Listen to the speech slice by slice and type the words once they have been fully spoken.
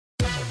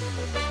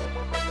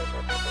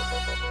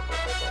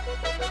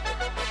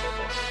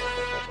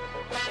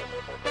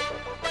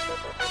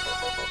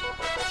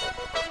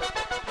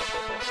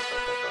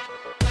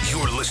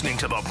You're listening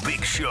to The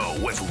Big Show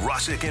with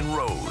Russick and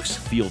Rose.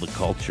 Feel the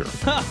culture.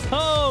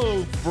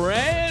 Oh,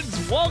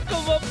 friends,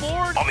 welcome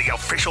aboard. On the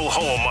official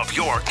home of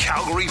your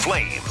Calgary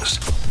Flames.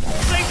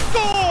 They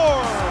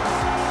score!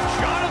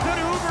 Jonathan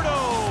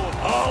Huberdeau,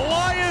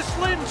 Elias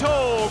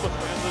Lindholm,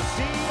 and the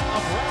scene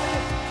of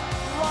rally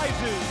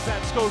rises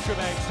at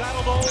Scotiabank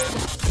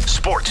Saddledome.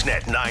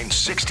 Sportsnet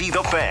 960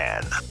 The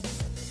Fan.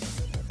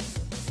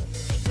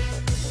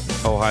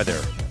 Oh, hi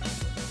there.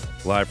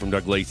 Live from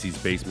Doug Lacey's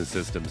Basement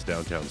Systems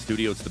downtown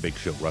studio, it's The Big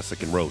Show,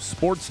 Russick and Rose.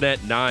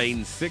 Sportsnet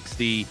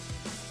 960,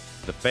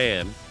 The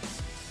Fan.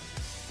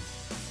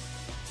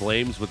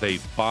 Flames with a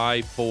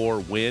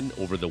 5-4 win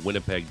over the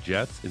Winnipeg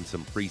Jets in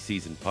some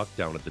preseason puck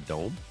down at the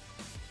Dome.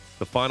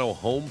 The final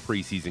home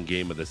preseason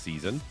game of the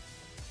season.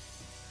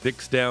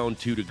 6 down,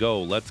 2 to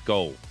go. Let's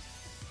go.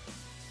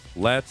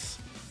 Let's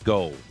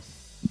go.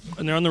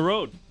 And they're on the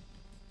road.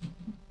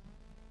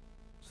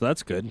 So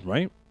that's good,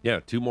 right?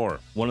 Yeah, 2 more.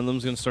 One of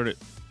them's going to start at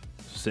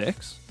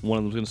 6. One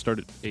of them's going to start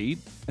at 8,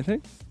 I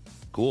think.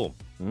 Cool.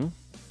 I'm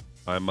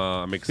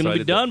It's excited. going to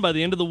be done by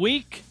the end of the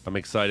week. I'm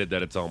excited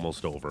that it's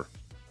almost over.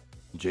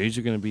 Jays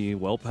are going to be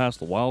well past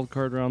the wild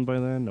card round by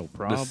then. No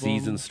problem. The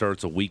season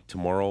starts a week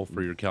tomorrow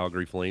for your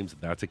Calgary Flames.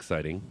 That's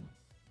exciting.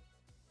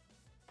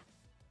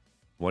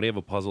 Why do you have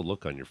a puzzled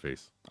look on your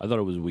face? I thought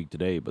it was a week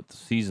today, but the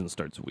season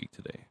starts a week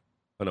today.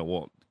 Oh, no,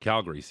 well,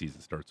 Calgary season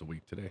starts a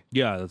week today.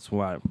 Yeah, that's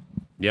why.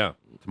 Yeah.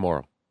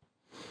 Tomorrow.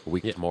 A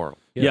week tomorrow.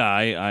 Yeah,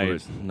 I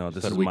no,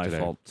 this Said is a week my today.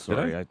 fault. Did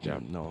Sorry. I? Yeah.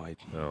 No,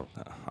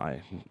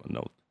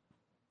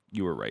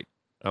 you were right.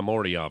 I'm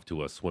already off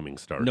to a swimming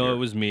start. No, here. it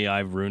was me.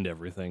 I've ruined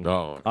everything.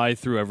 Oh. I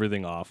threw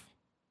everything off.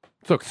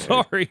 It's okay.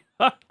 Sorry.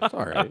 It's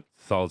all right.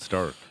 Solid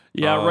start.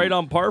 Yeah, right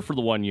on par for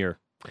the 1 year.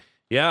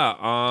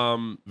 Yeah,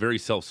 very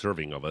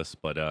self-serving of us,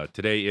 but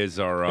today is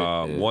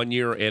our 1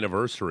 year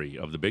anniversary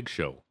of the Big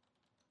Show.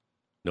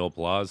 No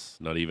applause,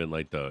 not even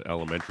like the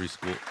elementary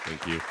school.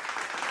 Thank you.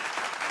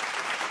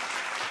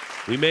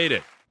 We made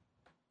it.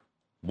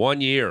 1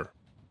 year.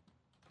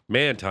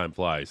 Man, time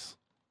flies.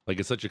 Like,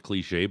 it's such a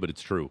cliche, but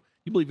it's true.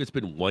 You believe it's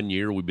been 1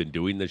 year we've been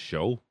doing this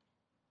show?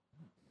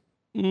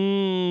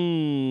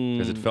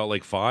 Has it felt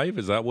like 5?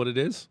 Is that what it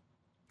is?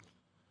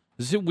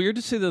 Is it weird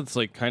to say that it's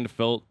like kind of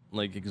felt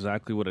like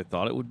exactly what I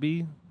thought it would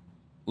be?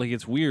 Like,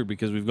 it's weird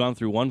because we've gone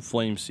through one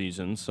Flame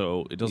season,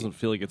 so it doesn't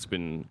feel like it's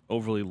been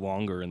overly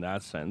longer in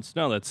that sense.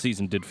 Now, that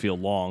season did feel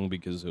long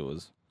because it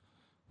was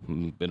a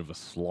bit of a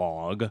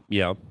slog.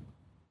 Yeah.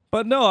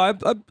 But no,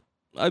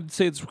 I'd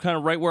say it's kind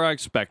of right where I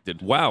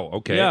expected. Wow,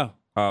 okay. Yeah.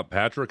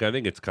 Patrick, I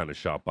think it's kind of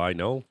shot by,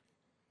 no?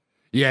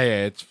 Yeah,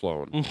 it's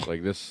flown.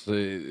 Like this,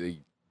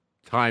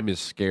 time is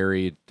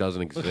scary. It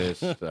doesn't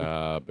exist.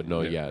 But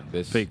no,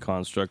 this Fake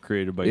construct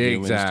created by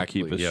humans to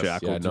keep us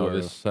shackled.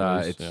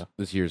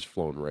 This year's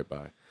flown right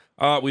by.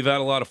 We've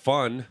had a lot of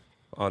fun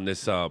on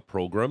this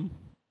program.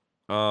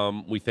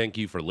 We thank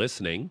you for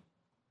listening.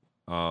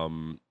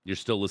 You're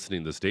still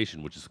listening to the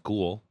station, which is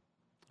cool.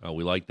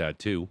 We like that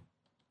too.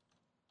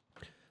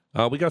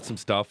 We got some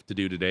stuff to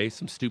do today,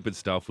 some stupid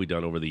stuff we've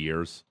done over the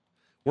years.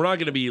 We're not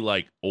going to be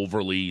like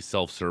overly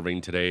self-serving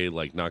today,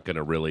 like not going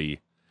to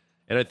really.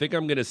 And I think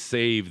I'm going to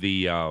save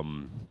the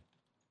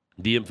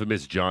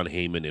infamous John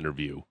Heyman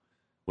interview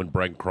when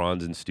Brent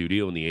Cron's in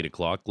studio in the 8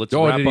 o'clock. Let's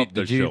wrap up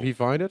the show. Did you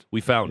find it?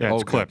 We found it. Yeah,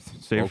 it's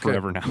clipped. Saved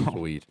forever now.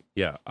 Sweet.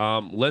 Yeah.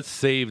 Let's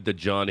save the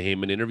John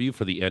Heyman interview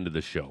for the end of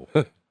the show.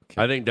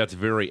 I think that's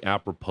very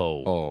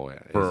apropos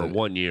for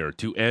 1 year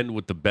to end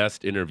with the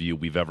best interview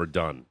we've ever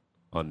done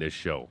on this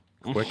show.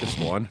 Quickest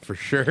one for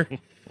sure.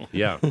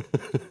 Yeah.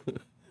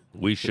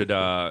 We should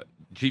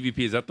GVP,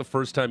 is that the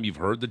first time you've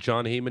heard the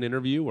John Heyman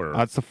interview or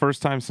It's the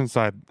first time since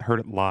I heard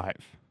it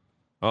live.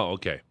 Oh,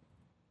 okay.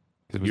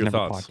 Because it was Your never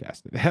thoughts?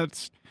 podcasted.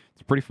 It's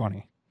pretty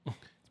funny. It's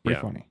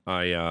pretty funny.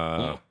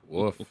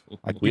 Woof.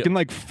 You can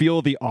like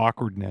feel the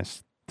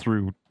awkwardness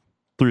through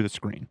the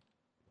screen.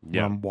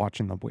 Yeah. When I'm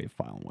watching the WAV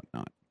file and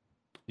whatnot.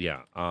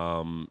 Yeah.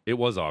 It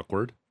was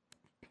awkward.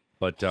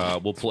 But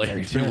we'll play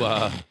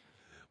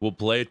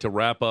it to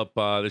wrap up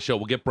the show.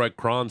 We'll get Brett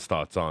Cron's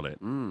thoughts on it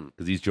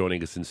because he's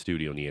joining us in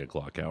studio in the 8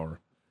 o'clock hour.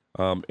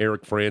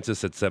 Eric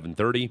Francis at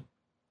 7:30.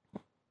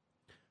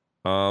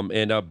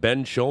 And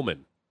Ben Shulman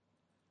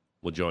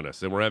will join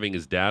us. And we're having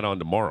his dad on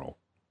tomorrow.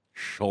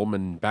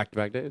 Shulman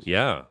back-to-back days?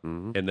 Yeah.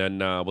 Mm-hmm. And then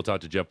we'll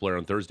talk to Jeff Blair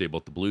on Thursday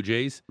about the Blue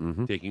Jays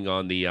taking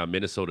on the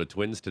Minnesota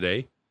Twins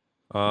today.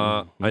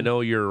 I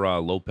know your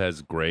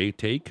Lopez Gray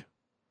take.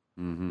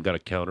 Got a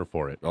counter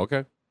for it.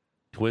 Okay.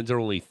 Twins are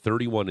only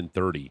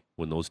 31-30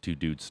 when those two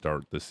dudes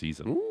start this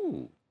season.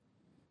 Ooh.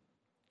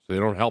 So they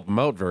don't help them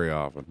out very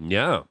often.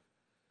 Yeah.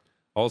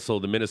 Also,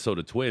 the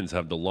Minnesota Twins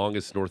have the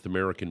longest North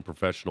American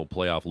professional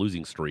playoff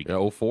losing streak.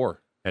 Yeah, 04.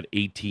 At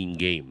 18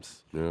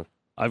 games. Yeah.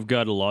 I've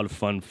got a lot of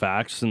fun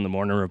facts in the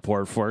morning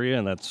report for you,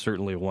 and that's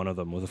certainly one of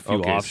them with a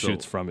few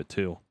offshoots from it,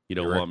 too. You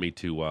don't want me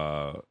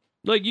to...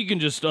 Like, you can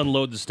just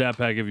unload the stat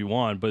pack if you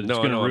want, but it's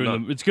going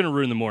to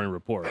ruin the morning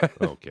report.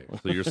 Okay,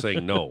 so you're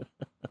saying no.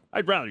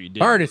 I'd rather you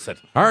didn't. Harness it.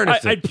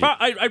 Harness it.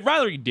 I'd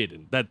rather you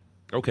didn't. That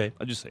Okay.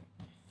 I just say.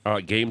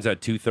 Game's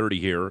at 2:30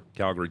 here,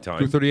 Calgary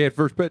time. 2:38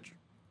 first pitch.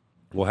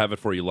 We'll have it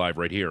for you live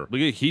right here. We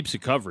get heaps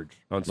of coverage.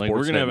 On like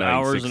we're gonna have Sportsnet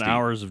hours 960. and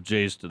hours of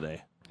Jays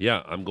today.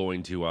 Yeah, I'm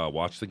going to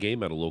watch the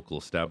game at a local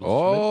establishment.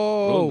 We're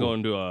Oh.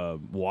 going to a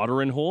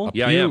watering hole.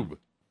 Yeah, I am. Cube.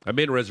 I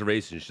made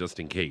reservations just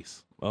in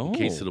case. Oh, In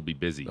case it'll be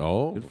busy.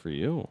 Oh. good for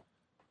you.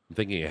 I'm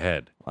thinking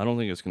ahead. I don't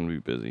think it's going to be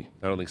busy.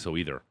 I don't think so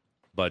either.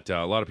 But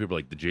a lot of people are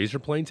like, the Jays are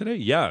playing today?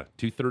 Yeah,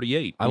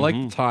 2:38. I like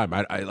the time.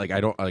 I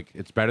don't like.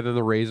 It's better than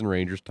the Rays and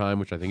Rangers time,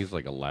 which I think is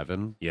like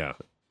 11. Yeah,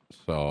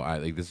 So I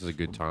think this is a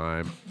good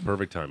time.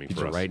 perfect timing It's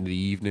for us. right into the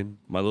evening.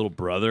 My little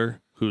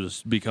brother,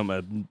 who's become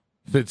a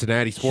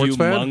Cincinnati sports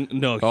fan.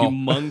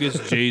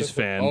 humongous Jays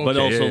fan, but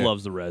Okay, also yeah.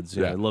 loves the Reds.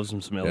 Yeah, Yeah. loves him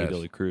some Ellie Yes.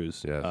 Deli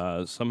Cruz.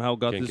 Yes. Somehow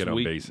got Can't this get on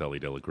week. base, Ellie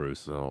De La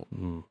Cruz. No.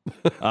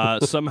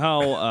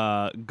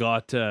 Somehow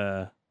got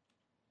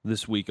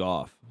this week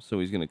off, so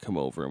he's going to come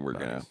over and we're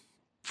going to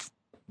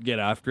get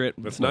after it.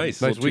 That's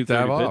nice. Nice week to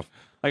have 2:30 pitch. off.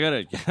 I got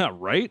it. Yeah,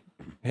 right.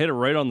 Hit it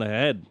right on the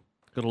head.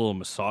 Got a little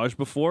massage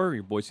before.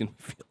 Your boy's gonna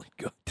be feeling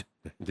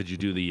good. Did you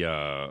do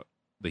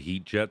the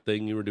heat jet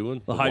thing you were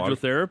doing? The water?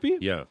 hydrotherapy.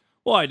 Yeah.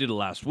 Well, I did it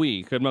last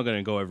week. I'm not going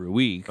to go every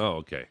week. Oh,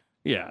 okay.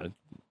 Yeah,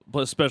 but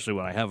especially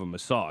when I have a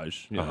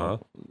massage. You Uh-huh.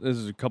 know,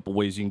 there's a couple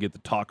ways you can get the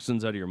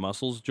toxins out of your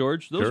muscles,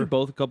 George. Those Sure. are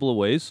both a couple of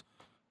ways.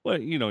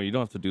 But you don't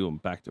have to do them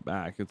back to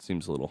back. It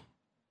seems a little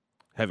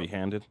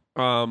heavy-handed.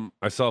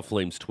 I saw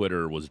Flames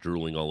Twitter was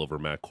drooling all over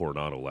Matt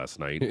Coronato last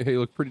night. He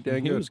looked pretty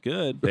dang He good. was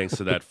good. Thanks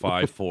to that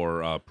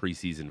 5-4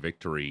 preseason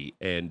victory.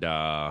 And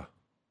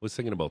was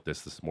thinking about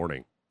this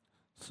morning.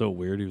 So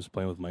weird. He was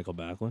playing with Michael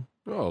Backlund.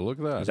 Oh, look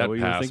at that. Is that That what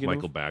you were pass thinking of?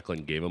 Michael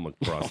Backlund gave him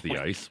across the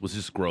ice was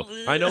just gross.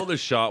 I know the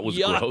shot was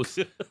Yuck. gross.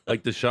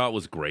 Like, the shot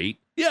was great.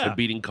 Yeah. And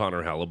beating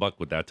Connor Hellebuck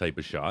with that type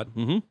of shot.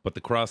 Mm-hmm. But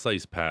the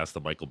cross-ice pass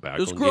that Michael Backlund It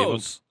was gave him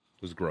gross.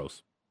 was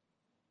gross.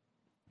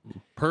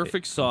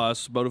 Perfect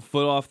sauce, about a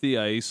foot off the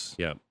ice,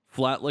 Yeah.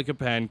 flat like a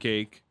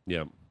pancake.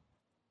 Yeah.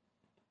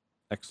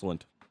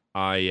 Excellent.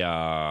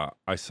 I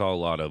saw a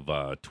lot of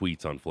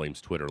tweets on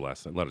Flames Twitter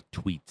last night. A lot of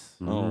tweets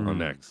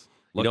on X.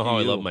 You know Lucky how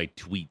I you. love my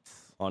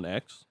tweets On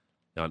X?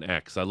 on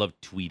X. I love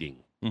tweeting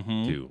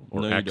Mm-hmm. too,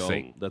 or no, you Xing.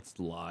 don't. That's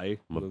a lie.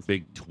 I'm a That's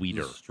big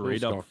tweeter.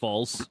 straight up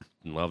false.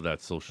 And love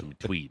that social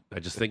tweet. I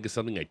just think of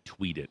something, I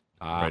tweet it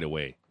Ah. right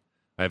away.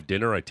 I have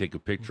dinner, I take a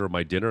picture of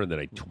my dinner, and then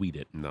I tweet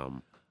it.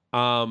 Numb.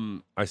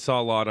 I saw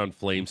a lot on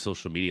Flames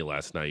social media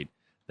last night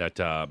that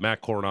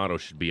Matt Coronato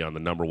should be on the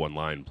number one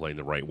line playing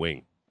the right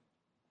wing.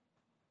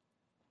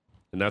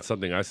 And that's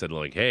something I said,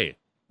 like, hey,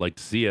 like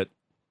to see it.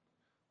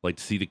 Like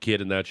to see the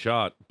kid in that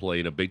shot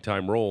playing a big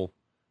time role.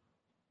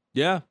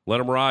 Yeah. Let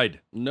him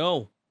ride.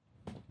 No.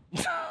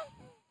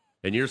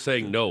 And you're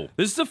saying no.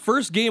 This is the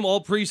first game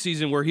all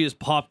preseason where he has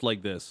popped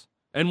like this.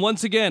 And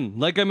once again,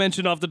 like I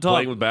mentioned off the top,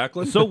 Playing with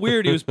Backlund? so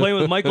weird. He was playing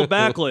with Michael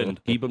Backlund.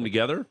 Keep them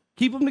together?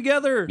 Keep them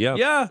together. Yeah.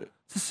 Yeah.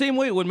 It's the same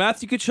way. When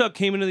Matthew Tkachuk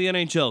came into the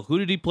NHL, who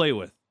did he play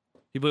with?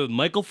 He played with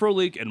Michael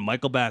Frolik and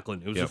Michael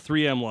Backlund. It was Yep. a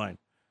 3M line.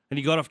 And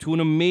he got off to an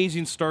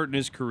amazing start in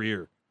his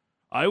career.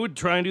 I would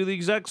try and do the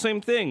exact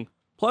same thing.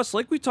 Plus,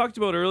 like we talked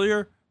about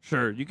earlier,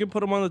 sure, you can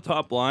put him on the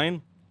top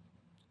line.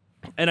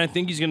 And I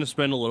think he's going to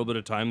spend a little bit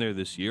of time there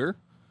this year.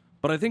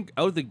 But I think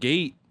out of the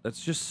gate,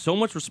 that's just so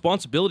much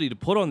responsibility to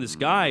put on this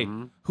guy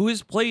who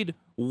has played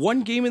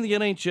one game in the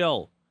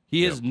NHL.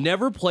 He has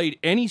never played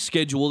any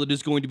schedule that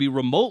is going to be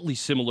remotely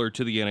similar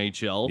to the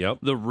NHL. Yep.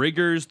 The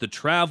rigors, the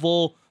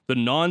travel, the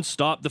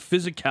nonstop, the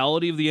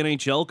physicality of the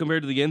NHL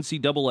compared to the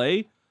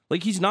NCAA.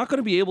 Like, he's not going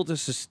to be able to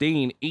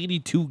sustain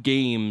 82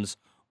 games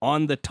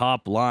on the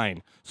top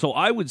line. So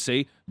I would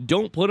say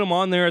don't put him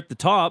on there at the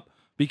top,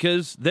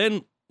 because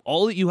then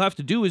all that you have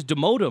to do is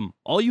demote him.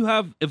 All you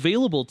have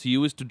available to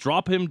you is to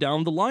drop him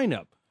down the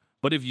lineup.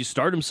 But if you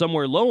start him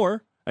somewhere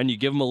lower and you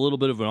give him a little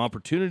bit of an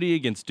opportunity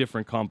against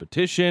different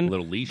competition,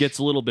 Little leash. gets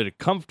a little bit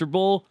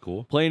comfortable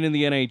Cool. playing in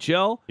the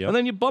NHL, Yep. and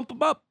then you bump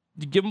him up.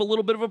 You give him a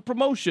little bit of a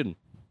promotion.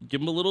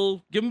 Give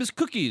him his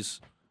cookies.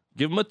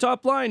 Give him a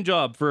top line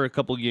job for a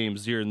couple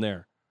games here and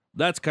there.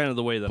 That's kind of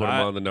the way that Put him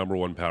I on the number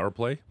one power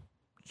play?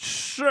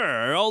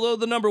 Sure, although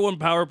the number one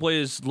power play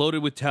is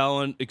loaded with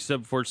talent,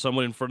 except for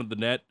someone in front of the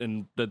net,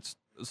 and that's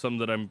something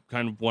that I'm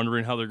kind of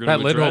wondering how they're going Had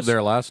to Lindholm address.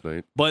 there last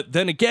night. But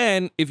then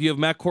again, if you have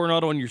Matt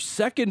Coronato on your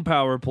second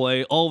power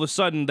play, all of a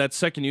sudden that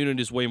second unit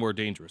is way more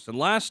dangerous. And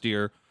last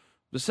year,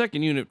 the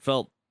second unit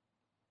felt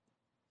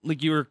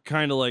like you were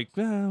kind of like,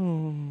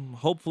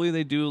 hopefully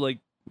they do like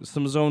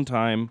some zone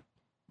time.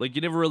 Like,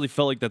 you never really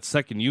felt like that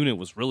second unit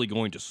was really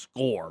going to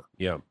score.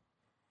 Yeah.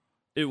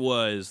 It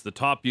was the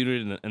top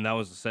unit, and that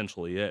was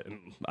essentially it. And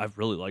I've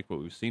really liked what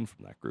we've seen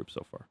from that group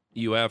so far.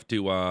 You have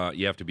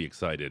to be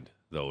excited,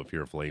 though, if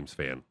you're a Flames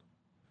fan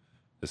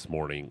this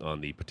morning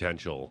on the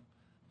potential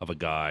of a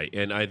guy.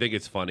 And I think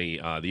it's funny.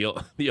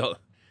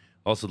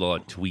 Also the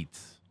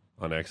tweets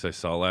on X I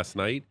saw last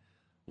night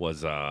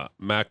was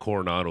Matt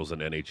Coronato's an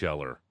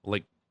NHLer.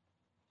 Like,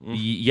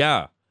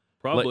 yeah.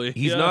 Probably. Like,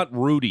 he's yeah. not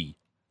Rudy.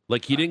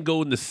 Like, he didn't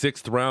go in the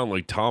 6th round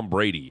like Tom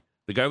Brady.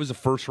 The guy was a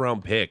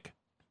first-round pick.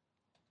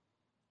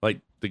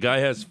 Like, the guy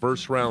has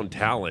first-round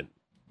talent.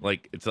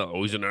 Like, he's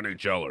an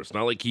NHLer. It's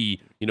not like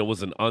he,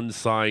 was an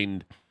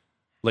unsigned,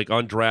 like,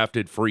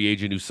 undrafted free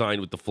agent who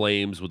signed with the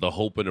Flames with a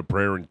hope and a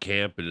prayer in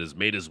camp and has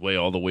made his way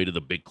all the way to the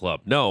big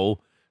club. No,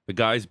 the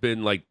guy's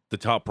been, like, the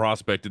top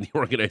prospect in the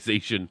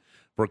organization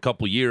for a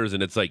couple years,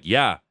 and it's like,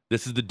 yeah,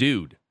 this is the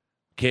dude.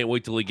 Can't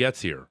wait till he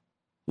gets here.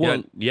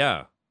 Well,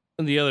 yeah.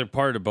 And the other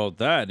part about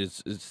that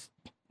is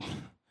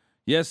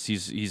yes,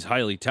 he's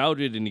highly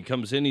touted, and he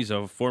comes in. He's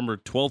a former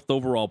 12th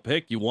overall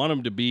pick. You want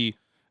him to be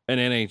an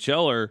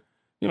NHLer.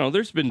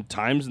 There's been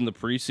times in the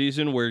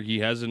preseason where he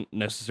hasn't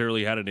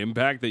necessarily had an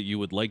impact that you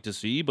would like to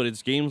see, but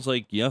it's games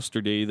like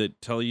yesterday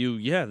that tell you,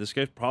 yeah, this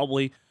guy's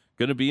probably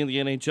going to be in the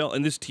NHL.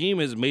 And this team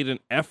has made an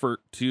effort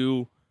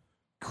to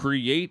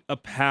create a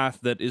path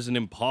that isn't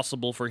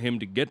impossible for him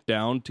to get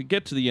down to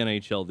get to the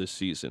NHL this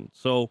season.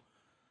 So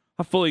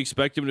I fully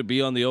expect him to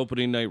be on the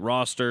opening night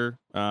roster,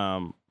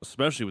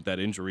 especially with that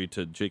injury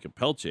to Jacob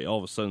Pelche. All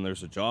of a sudden,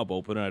 there's a job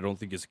open, and I don't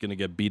think it's going to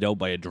get beat out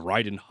by a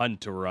Dryden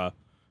Hunt or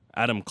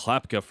Adam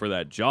Klapka for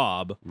that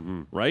job,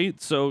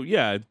 right? So,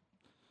 yeah,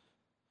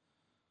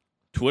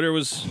 Twitter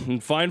was in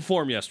fine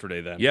form yesterday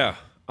then. Yeah.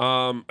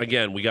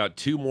 Again, we got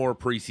 2 more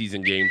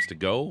preseason games to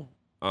go.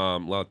 A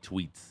lot of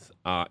tweets.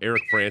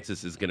 Eric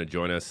Francis is going to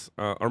join us.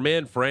 Our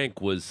man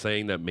Frank was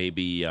saying that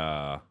maybe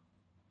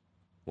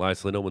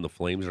Elias Lindholm and the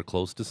Flames are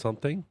close to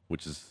something,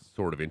 which is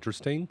sort of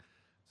interesting.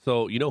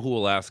 So, who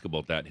will ask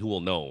about that? Who will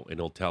know, and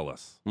he'll tell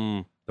us.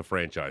 The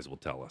franchise will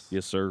tell us.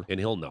 Yes, sir. And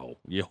he'll know.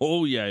 Yeah,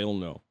 oh, yeah, he'll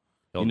know.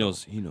 He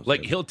knows.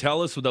 Like, he'll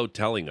tell us without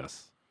telling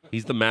us.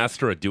 He's the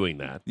master at doing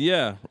that.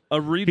 Yeah, a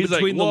read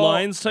between the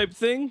lines type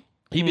thing.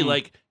 He'd be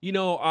like,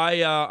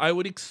 I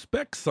would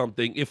expect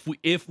something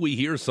if we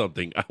hear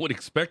something. I would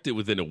expect it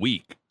within a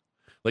week.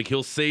 Like,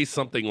 he'll say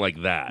something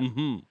like that.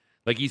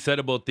 Like he said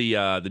about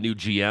the new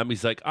GM.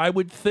 He's like, I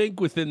would think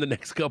within the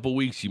next couple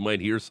weeks you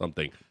might hear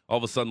something. All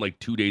of a sudden, like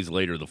 2 days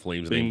later, the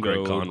Flames named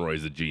Greg Conroy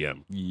as the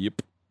GM.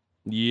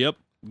 Yep.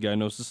 Guy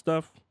knows his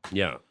stuff.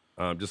 Yeah.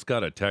 Just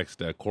got a text.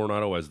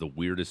 Coronato has the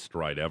weirdest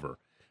stride ever.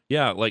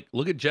 Yeah, like,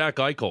 look at Jack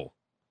Eichel.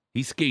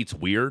 He skates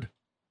weird.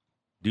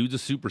 Dude's a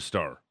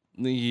superstar.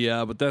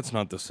 Yeah, but that's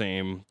not the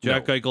same.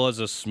 Jack Eichel has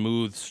a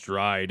smooth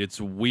stride. It's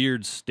a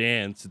weird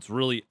stance. It's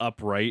really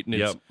upright,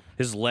 and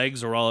his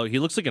legs are all... He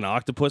looks like an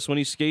octopus when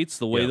he skates,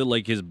 the way that,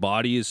 like, his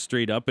body is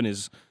straight up and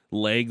his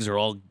legs are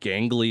all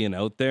gangly and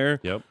out there.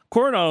 Yep.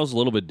 Coronato's a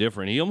little bit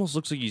different. He almost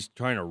looks like he's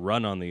trying to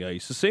run on the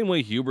ice. The same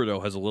way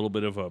Huberdeau has a little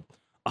bit of a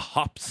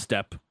hop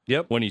step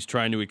when he's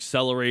trying to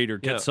accelerate or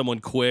get someone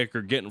quick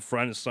or get in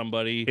front of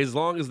somebody. As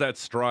long as that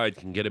stride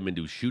can get him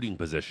into shooting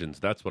positions,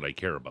 that's what I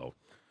care about.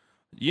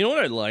 You know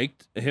what I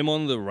liked? Him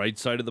on the right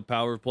side of the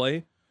power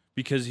play,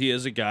 because he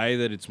is a guy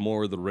that it's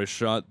more the wrist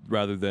shot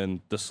rather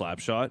than the slap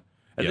shot.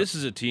 And this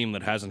is a team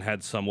that hasn't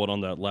had someone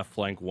on that left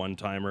flank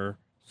one-timer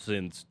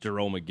since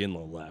Jerome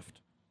McGinley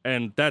left.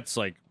 And that's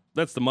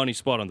the money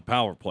spot on the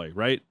power play,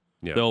 right?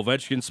 Yeah. The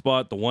Ovechkin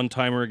spot, the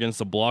one-timer against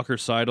the blocker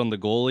side on the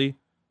goalie.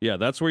 Yeah,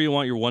 that's where you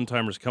want your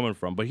one-timers coming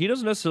from. But he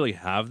doesn't necessarily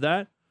have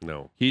that.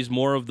 No. He's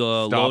more of the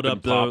load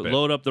up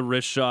the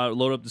wrist shot,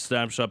 load up the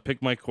stab shot,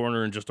 pick my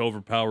corner, and just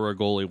overpower a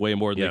goalie way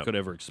more than they could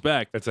ever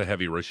expect. That's a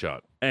heavy wrist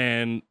shot.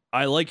 And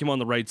I like him on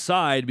the right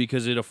side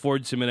because it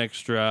affords him an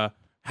extra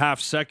half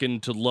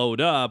second to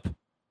load up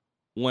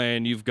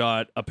when you've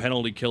got a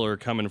penalty killer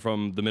coming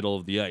from the middle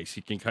of the ice.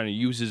 He can kind of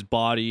use his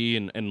body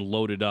and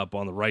load it up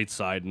on the right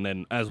side. And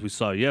then, as we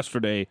saw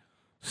yesterday,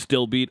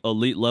 still beat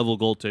elite level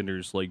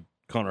goaltenders like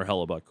Connor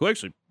Hellebuck, who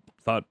actually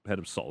thought had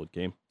a solid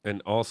game.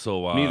 And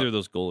also, neither of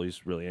those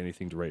goalies really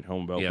anything to write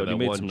home about. Yeah, but that he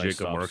made one some nice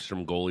Jacob stops.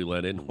 Markstrom goalie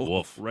let in.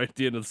 Woof. Right at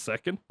the end of the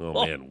second.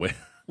 Oh, man.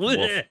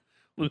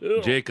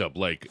 Woof. Jacob,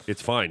 like,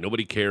 it's fine.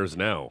 Nobody cares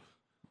now.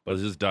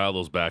 Let's just dial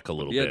those back a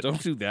little bit. Yeah,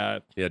 don't do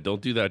that. Yeah,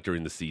 don't do that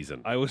during the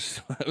season. I was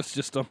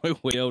just on my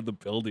way out of the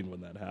building when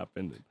that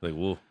happened. Like,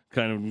 whoa.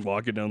 Kind of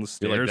walking down the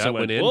stairs. Like that I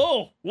went in?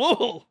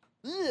 Whoa.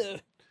 Ugh.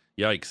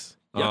 Yikes.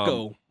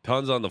 Yucko.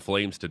 Tons on the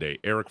Flames today.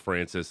 Eric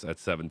Francis at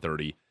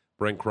 7:30.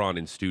 Brent Cron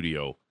in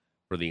studio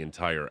for the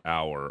entire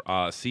hour.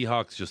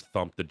 Seahawks just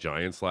thumped the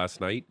Giants last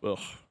night. Ugh.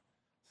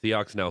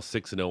 Seahawks now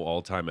 6-0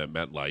 all-time at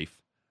MetLife.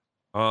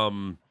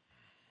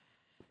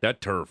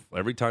 That turf,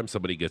 every time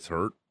somebody gets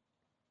hurt,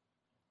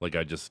 like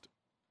it's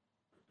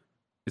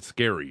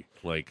scary.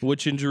 Like,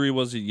 Which injury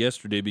was it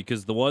yesterday?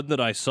 Because the one that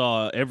I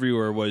saw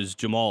everywhere was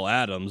Jamal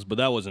Adams, but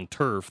that wasn't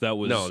turf. That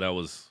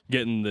was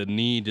getting the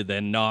knee to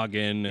then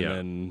noggin and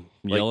then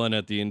yelling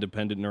at the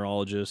independent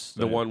neurologist.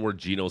 The one where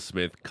Geno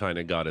Smith kind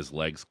of got his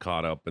legs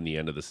caught up in the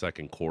end of the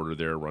second quarter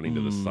there, running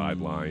to the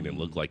sideline, and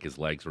looked like his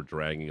legs were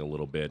dragging a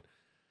little bit.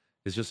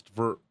 It's just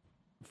for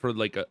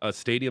like a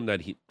stadium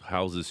that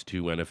houses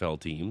 2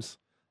 NFL teams,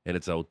 and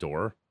it's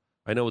outdoor.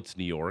 I know it's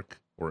New York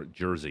or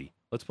Jersey.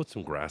 Let's put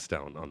some grass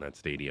down on that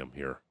stadium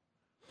here.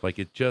 Like,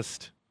 it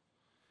just...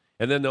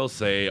 And then they'll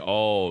say,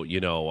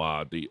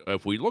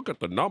 if we look at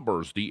the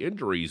numbers, the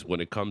injuries when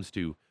it comes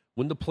to...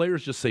 When the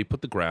players just say,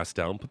 put the grass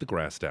down, put the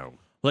grass down.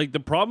 Like, the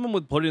problem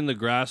with putting the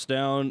grass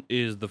down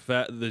is the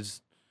fact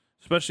that,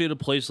 especially at a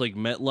place like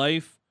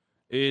MetLife,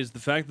 is the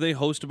fact that they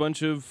host a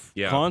bunch of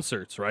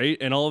concerts, right?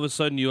 And all of a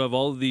sudden you have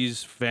all of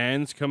these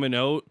fans coming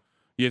out.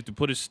 You have to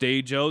put a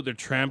stage out. They're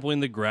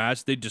trampling the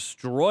grass. They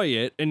destroy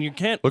it, and you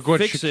can't Look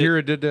what fix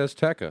Shakira did to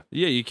Azteca.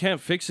 Yeah, you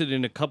can't fix it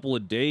in a couple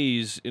of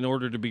days in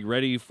order to be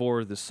ready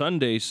for the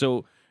Sunday.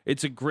 So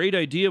it's a great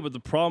idea, but the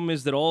problem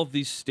is that all of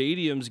these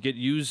stadiums get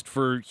used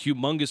for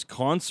humongous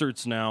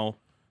concerts now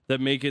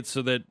that make it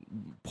so that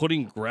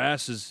putting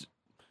grass is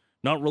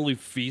not really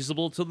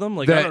feasible to them.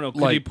 Like, I don't know,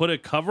 could you put a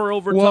cover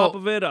over top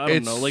of it? I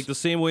don't know, like the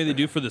same way they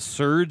do for the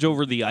surge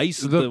over the ice,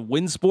 the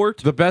wind sport.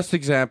 The best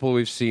example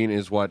we've seen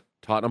is what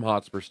Tottenham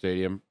Hotspur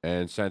Stadium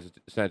and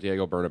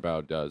Santiago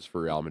Bernabeu does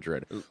for Real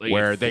Madrid,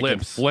 where they can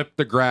flip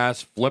the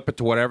grass, flip it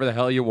to whatever the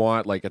hell you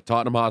want, like at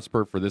Tottenham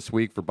Hotspur for this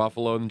week for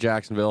Buffalo and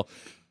Jacksonville.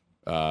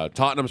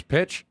 Tottenham's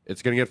pitch,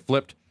 it's going to get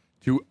flipped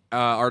to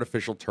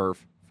artificial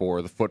turf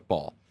for the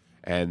football.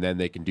 And then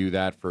they can do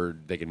that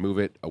they can move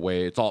it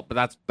away. It's all,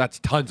 but that's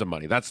tons of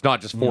money. That's not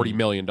just $40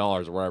 million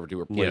or whatever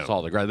to replace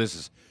all the grass. This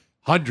is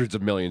hundreds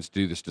of millions to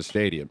do this to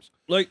stadiums.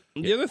 Like,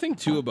 the other thing,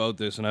 too, about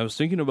this, and I was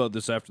thinking about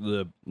this after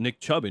the Nick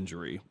Chubb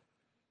injury,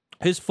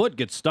 his foot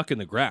gets stuck in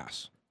the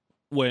grass.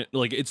 When,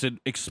 like, it's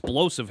an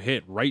explosive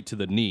hit right to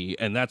the knee,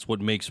 and that's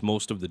what makes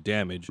most of the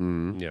damage.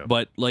 Yeah.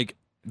 But, like,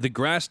 the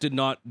grass did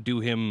not do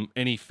him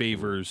any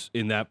favors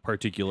in that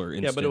particular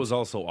instance. Yeah, but it was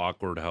also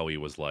awkward how he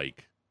was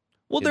like...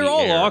 Well, they're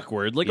all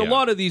awkward. Like, a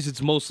lot of these,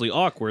 it's mostly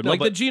awkward. No, like,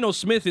 the Geno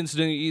Smith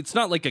incident, it's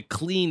not like a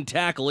clean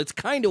tackle. It's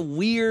kind of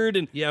weird.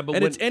 And,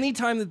 it's any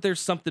time that there's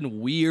something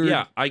weird.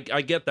 Yeah, I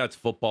get that's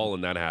football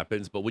and that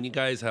happens. But when you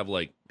guys have,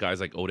 like, guys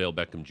like Odell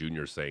Beckham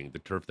Jr. saying the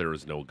turf there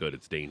is no good,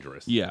 it's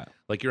dangerous. Yeah.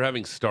 Like, you're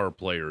having star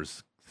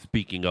players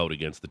speaking out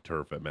against the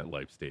turf at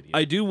MetLife Stadium.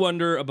 I do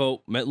wonder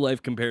about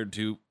MetLife compared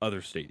to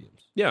other stadiums.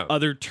 Yeah.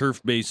 Other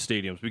turf-based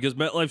stadiums, because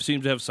MetLife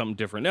seems to have something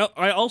different. Now,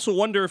 I also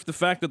wonder if the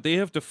fact that they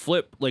have to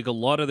flip, like, a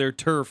lot of their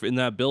turf in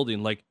that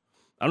building, like,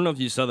 I don't know if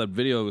you saw that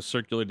video that was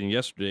circulating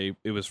yesterday.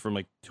 It was from,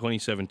 like,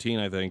 2017,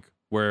 I think,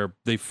 where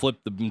they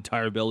flipped the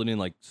entire building in,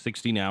 like,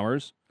 16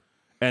 hours.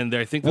 And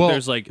I think that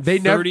there's, like,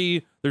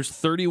 there's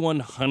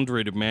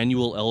 3,100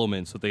 manual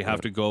elements that they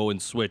have to go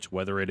and switch,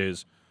 whether it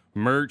is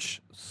merch,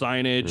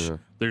 signage. Yeah.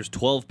 There's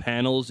 12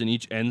 panels in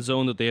each end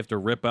zone that they have to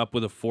rip up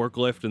with a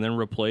forklift and then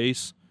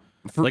replace.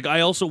 Like, I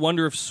also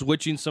wonder if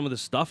switching some of the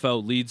stuff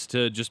out leads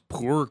to just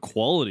poorer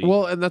quality.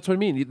 Well, and that's what I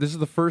mean. This is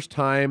the first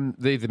time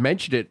they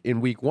mentioned it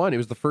in week one. It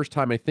was the first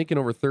time, I think, in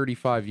over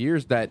 35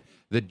 years that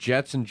the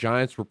Jets and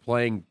Giants were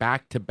playing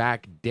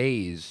back-to-back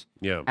days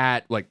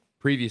at, like,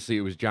 previously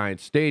it was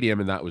Giants Stadium,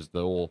 and that was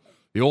the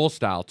old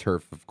style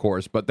turf, of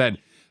course. But then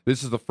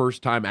this is the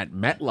first time at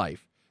MetLife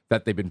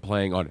that they've been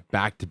playing on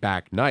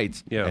back-to-back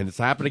nights, and it's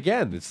happened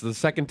again. It's the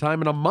second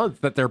time in a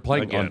month that they're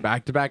playing on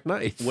back-to-back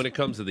nights. When it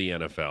comes to the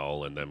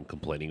NFL and them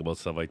complaining about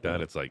stuff like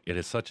that, it's like, it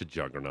is such a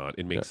juggernaut.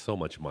 It makes so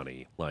much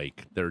money.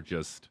 Like, they're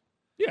just...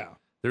 Yeah.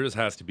 There just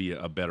has to be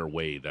a better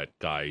way that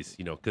guys,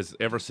 you know, because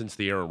ever since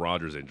the Aaron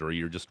Rodgers injury,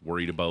 you're just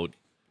worried about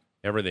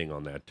everything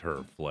on that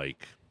turf.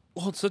 Like...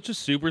 Well, it's such a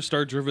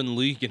superstar-driven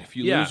league, and if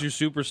you lose your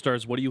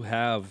superstars, what do you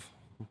have?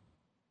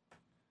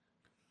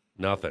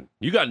 Nothing.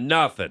 You got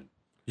nothing.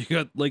 You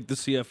got, like, the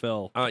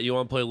CFL. You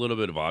want to play a little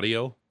bit of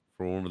audio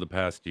from over the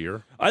past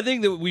year? I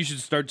think that we should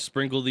start to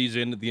sprinkle these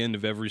in at the end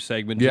of every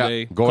segment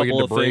today. Going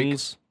couple into of break.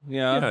 things.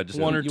 Yeah, just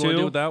one or you two. Want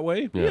to do it that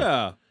way?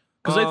 Yeah.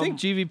 Because I think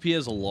GVP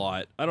has a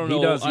lot. I don't know.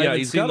 He does. Yeah,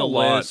 he's got a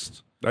lot.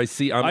 List. I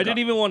see. I didn't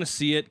even want to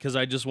see it because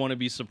I just want to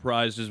be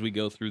surprised as we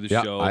go through the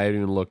show. I hadn't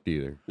even looked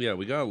either. Yeah,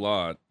 we got a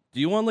lot. Do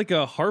you want, like,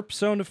 a harp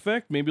sound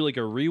effect? Maybe, like,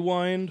 a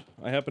rewind?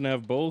 I happen to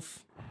have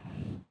both.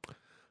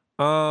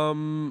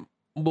 Well,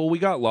 we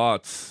got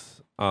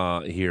lots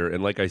here,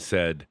 and like I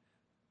said,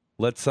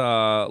 let's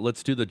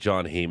do the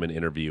John Heyman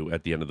interview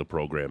at the end of the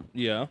program.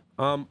 Yeah.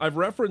 I've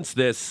referenced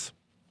this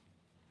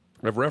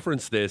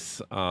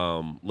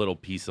little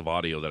piece of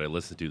audio that I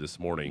listened to this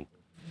morning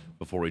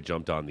before we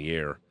jumped on the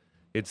air.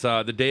 It's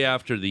the day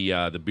after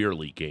the beer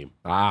league game.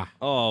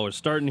 Oh, we're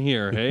starting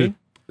here, hey?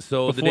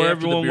 So Before the day after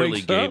everyone the beer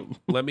wakes league game,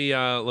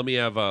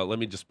 let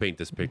me just paint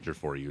this picture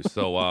for you.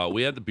 So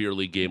we had the beer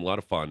league game, a lot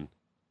of fun.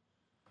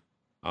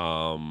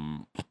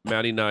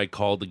 Maddie and I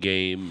called the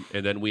game,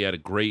 and then we had a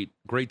great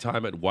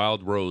time at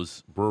Wild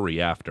Rose Brewery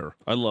after.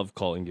 I love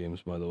calling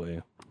games, by the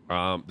way.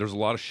 There's a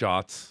lot of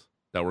shots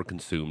that were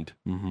consumed,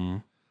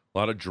 a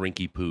lot of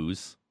drinky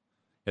poos,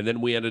 and then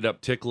we ended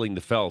up tickling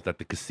the felt at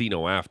the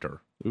casino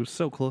after. It was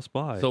so close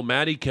by. So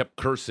Maddie kept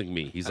cursing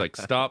me. He's like,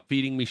 "Stop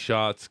feeding me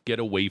shots. Get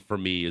away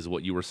from me," is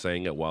what you were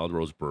saying at Wild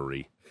Rose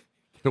Brewery.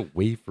 Get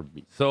away from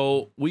me.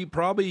 So we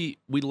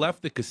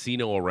left the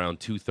casino around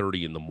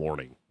 2:30 in the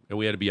morning, and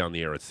we had to be on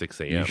the air at 6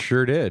 a.m. You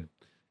sure did.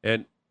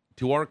 And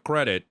to our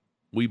credit,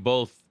 we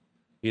both,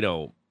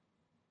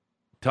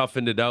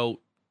 toughened it out,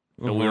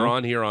 and we were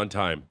on here on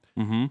time.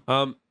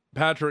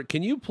 Patrick,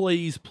 can you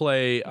please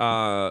play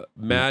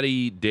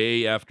Maddie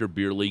Day After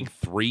Beer League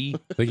 3?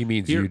 I think he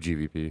means you,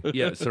 GVP.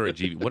 Yeah, sorry,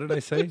 GVP. What did I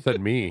say? Said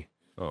me.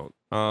 Oh.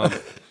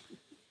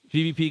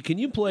 GVP, can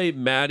you play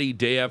Matty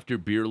Day After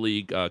Beer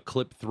League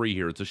clip 3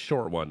 here? It's a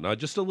short one.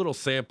 Just a little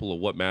sample of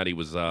what Matty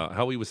was,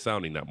 how he was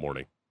sounding that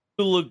morning.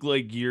 You look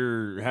like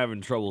you're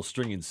having trouble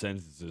stringing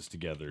sentences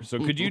together. So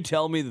could you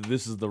tell me that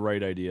this is the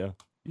right idea?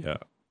 Yeah.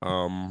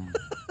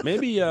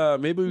 Maybe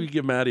we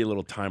give Maddie a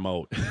little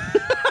timeout.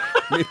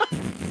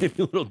 maybe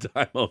a little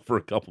timeout for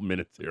a couple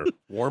minutes here.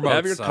 Warm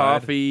Have your outside.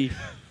 coffee.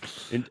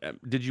 And,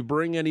 did you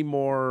bring any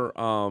more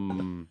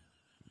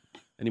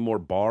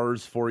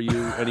bars for you?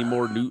 Any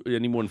more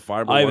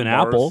fiber? I have an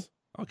bars? apple.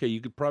 Okay,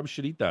 you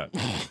should eat that.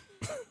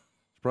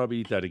 Probably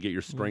eat that to get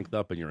your strength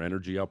up and your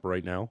energy up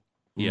right now.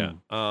 Yeah.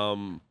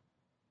 Can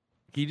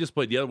you just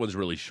play, the other one's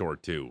really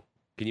short too.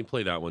 Can you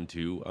play that one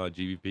too,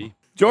 GVP?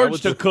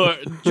 George took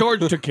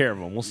care of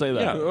him. We'll say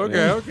that. Yeah.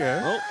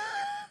 Okay.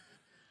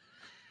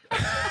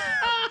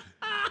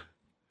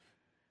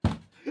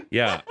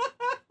 Yeah.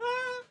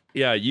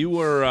 Yeah, you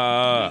were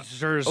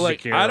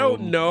like, I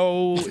don't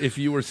know if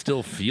you were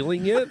still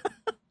feeling it.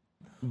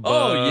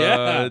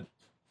 But,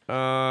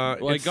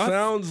 it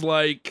sounds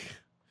like,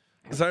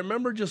 because I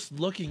remember just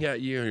looking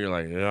at you and you're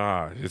like,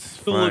 it's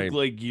You fine. look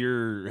like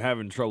you're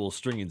having trouble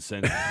stringing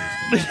sentences.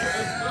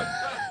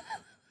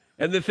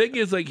 And the thing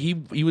is, like, he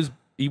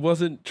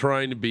wasn't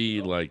trying to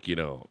be like,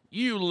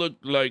 you look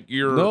like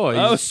you're. No,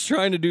 I he's was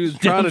trying to do his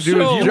trying to do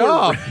show. his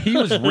job. He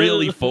was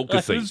really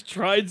focusing. I was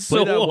trying so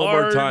Play that hard.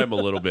 one more time a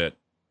little bit.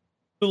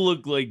 You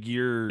look like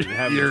you're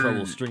having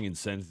trouble stringing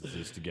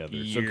sentences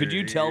together. So could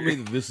you tell me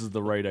that this is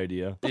the right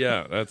idea?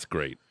 Yeah, that's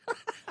great.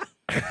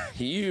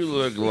 You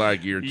look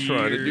like you're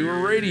trying to do a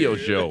radio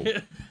show.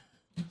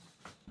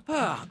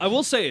 I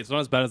will say it's not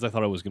as bad as I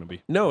thought it was going to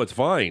be. No, it's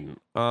fine.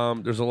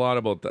 There's a lot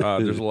about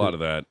there's a lot of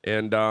that,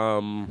 and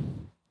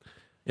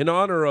in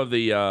honor of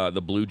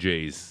the Blue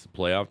Jays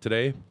playoff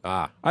today,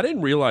 I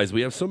didn't realize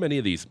we have so many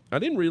of these. I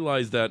didn't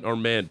realize that our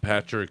man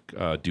Patrick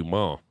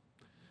Dumont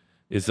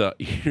is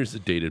here's a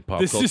dated pop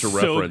This culture is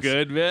so reference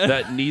good, man.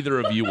 that neither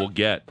of you will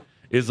get.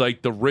 Is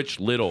like the Rich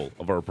Little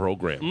of our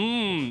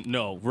program.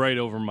 No, right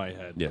over my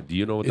head. Yeah, do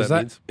you know what that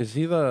means? Is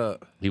he the?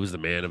 He was the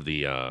man of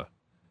the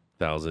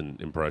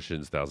 1,000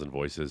 impressions, 1,000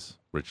 voices.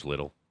 Rich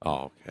Little.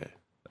 Oh, okay.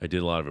 I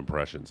did a lot of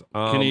impressions.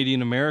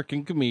 Canadian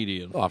American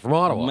comedian. Oh, from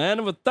Ottawa. Man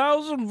of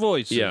 1,000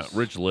 voices. Yeah,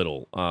 Rich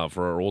Little.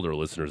 For our older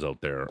listeners out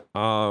there,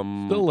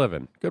 Still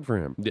living. Good for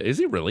him. is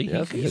he really?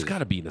 Yes, he He's is. got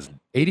to be in his.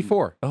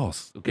 84. Oh,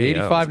 okay.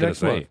 85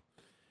 next month.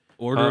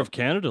 Order of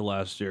Canada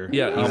last year.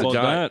 Yeah, How he's a about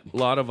guy. that?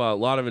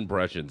 Lot of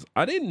impressions.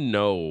 I didn't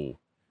know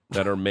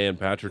that our man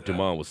Patrick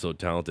Dumont was so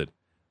talented.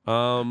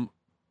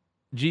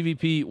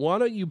 GVP, why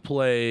don't you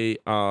play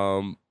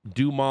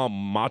Dumont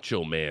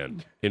Macho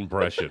Man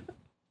impression?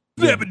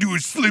 Let me do a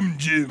Slim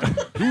Jim.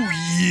 Oh,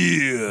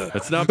 yeah.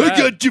 That's not bad. I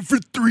got you for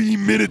 3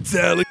 minutes,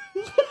 Alex.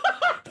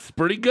 It's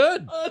pretty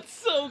good. That's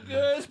so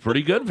good. It's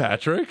pretty good,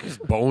 Patrick.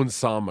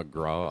 Bonesaw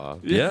McGraw.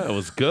 Yeah, it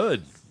was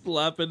good.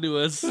 Slap into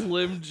a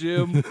Slim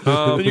Jim.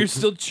 And you're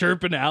still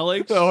chirping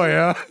Alex. Oh,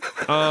 yeah.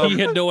 He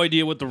had no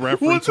idea what the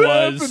reference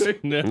was.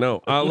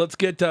 No, let's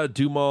get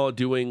Dumont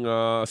doing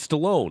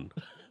Stallone.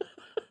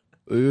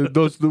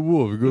 That's the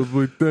wolf. He goes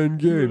play 10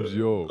 games,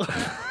 yo.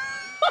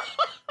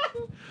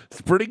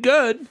 It's pretty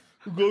good.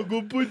 Go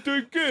play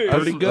that game.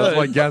 Pretty good. That's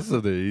my guess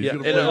of it. He's Yeah,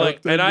 gonna and play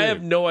like, 10 and I games.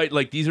 have no idea.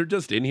 Like, these are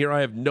just in here.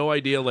 I have no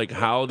idea like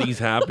how these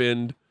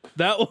happened,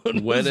 That one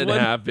when was it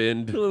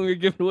happened. when we were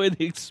giving away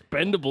the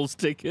Expendables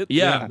tickets.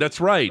 Yeah, that's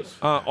right.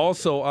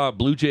 Also,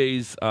 Blue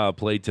Jays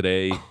played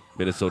today.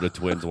 Minnesota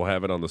Twins. We'll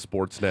have it on the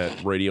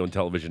Sportsnet radio and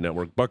television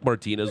network. Buck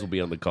Martinez will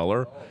be on the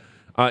color.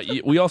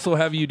 We also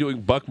have you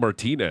doing Buck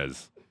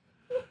Martinez.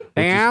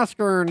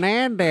 Oscar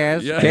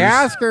Hernandez.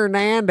 Yes. Oscar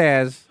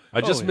Hernandez. I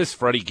just miss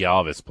Freddie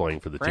Galvis playing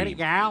for the Freddie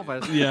team.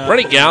 Galvis. Yeah.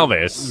 Freddie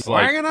Galvis.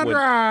 Swinging a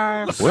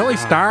drive. Willie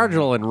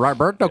Stargell and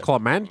Roberto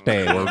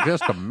Clemente were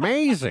just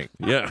amazing.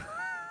 Yeah.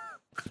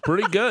 It's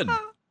pretty good.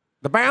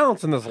 The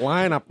balance in this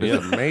lineup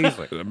is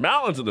amazing. The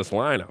balance in this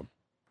lineup.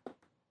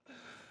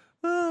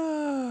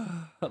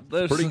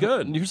 Pretty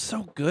good. You're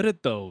so good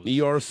at those.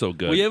 You are so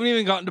good. We haven't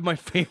even gotten to my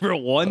favorite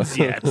ones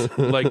yet.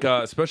 Like,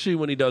 especially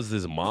when he does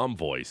his mom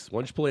voice. Why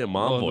don't you play a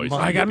mom Oh, the voice?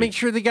 mom- I gotta make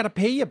sure they gotta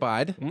pay you,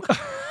 bud.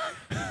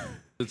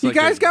 It's You like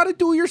guys gotta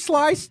do your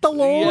Sly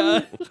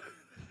Stallone. Yeah.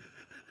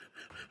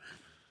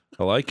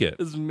 I like it.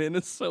 His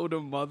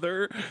Minnesota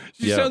mother.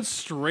 She Yeah. sounds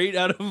straight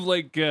out of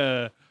like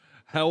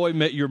How I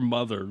Met Your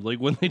Mother. Like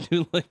when they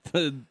do like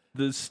the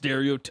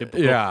stereotypical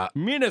Yeah.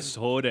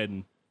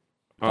 Minnesotan.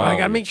 I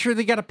gotta make sure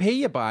they gotta pay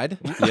you, bud.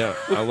 Yeah,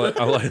 I like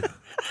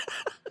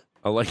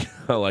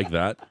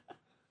that.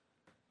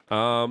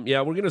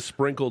 Yeah, we're gonna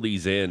sprinkle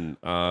these in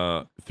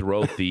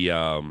throughout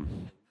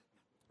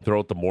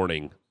the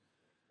morning.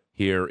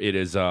 Here it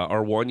is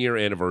our 1 year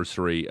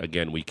anniversary.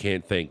 Again, we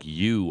can't thank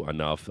you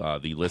enough,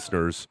 the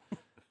listeners,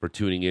 for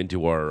tuning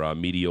into our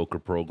mediocre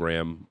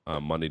program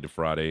Monday to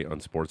Friday on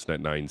Sportsnet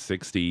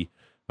 960.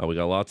 We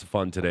got lots of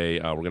fun today.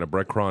 We're gonna have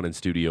Brett Cron in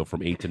studio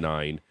from 8 to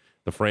 9.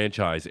 The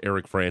franchise,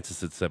 Eric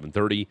Francis at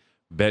 7:30.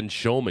 Ben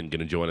Showman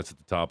going to join us at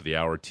the top of the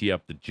hour. Tee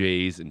up the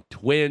Jays and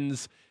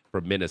Twins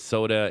from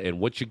Minnesota. And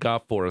what you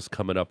got for us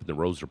coming up in the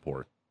Rose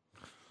Report?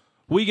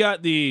 We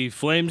got the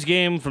Flames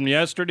game from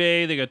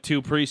yesterday. They got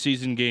 2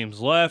 preseason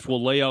games left.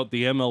 We'll lay out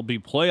the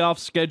MLB playoff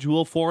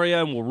schedule for you,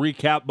 and we'll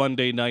recap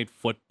Monday Night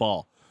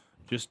Football.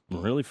 Just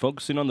really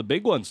focusing on the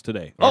big ones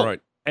today. All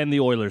right. And the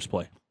Oilers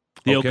play.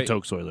 The Okay.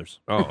 Okotoks Oilers.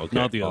 Oh, okay.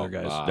 Not the other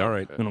guys. All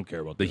right. I don't care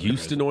about The other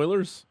Houston guys.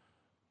 Oilers?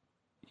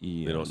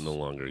 Yes. They don't no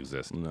longer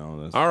exist.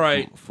 No, that's All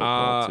right.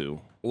 football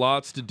too.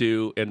 Lots to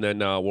do, and then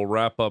we'll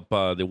wrap up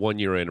the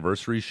 1-year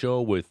anniversary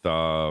show with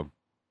the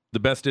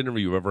best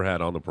interview you've ever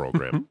had on the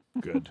program.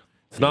 Good.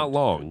 It's not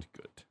long.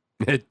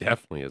 Good. It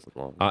definitely isn't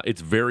long. It's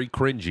very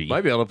cringy.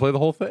 Might be able to play the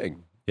whole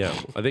thing. Yeah,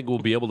 I think we'll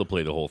be able to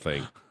play the whole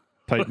thing.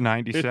 Type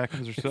 90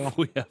 seconds or so. If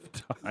we have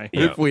time.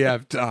 Yeah. If we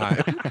have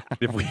time.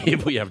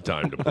 if we have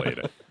time to play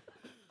it.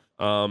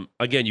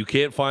 Again, you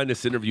can't find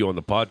this interview on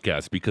the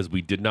podcast because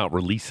we did not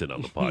release it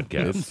on the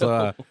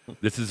podcast.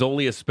 This is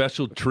only a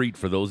special treat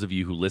for those of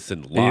you who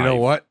listen live. And you know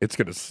what? It's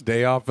going to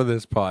stay off of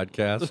this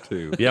podcast,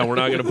 too. Yeah, we're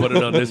not going to put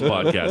it on this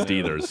podcast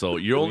either. So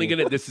you're only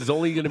going to. This is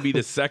only going to be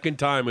the second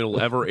time it'll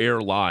ever air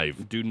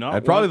live. Do not.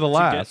 And probably want the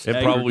to last. get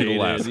And probably the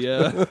last.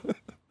 aggravated. Yeah.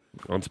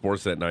 On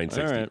Sportsnet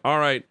 960. All All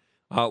right.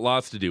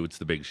 Lots to do. It's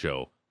the big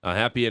show.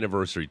 Happy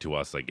anniversary to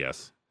us, I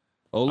guess.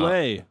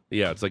 Olay.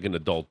 Yeah, it's like an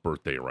adult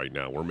birthday right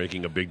now. We're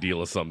making a big deal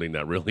of something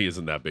that really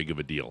isn't that big of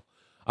a deal.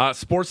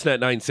 Sportsnet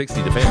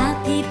 960, the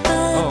fan.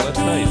 Oh, that's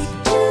nice.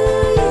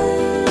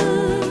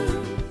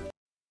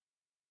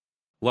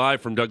 Live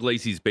from Doug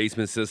Lacey's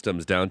Basement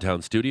Systems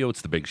downtown studio,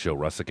 it's the big show,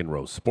 Russick and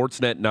Rose.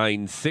 Sportsnet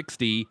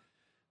 960,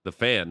 the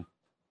fan.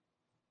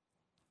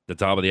 The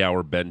top of the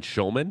hour, Ben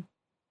Shulman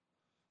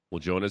will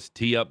join us.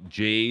 Tee up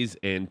Jays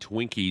and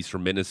Twinkies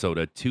from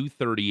Minnesota,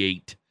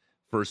 2:38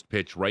 first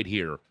pitch right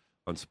here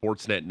on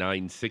Sportsnet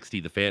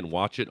 960, the fan.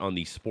 Watch it on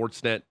the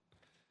Sportsnet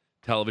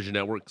television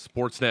network,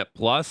 Sportsnet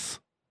Plus.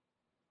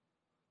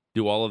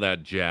 Do all of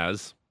that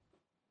jazz.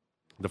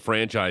 The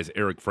franchise,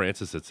 Eric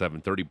Francis at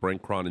 7:30,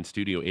 Brent Cron in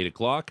studio, 8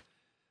 o'clock.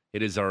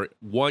 It is our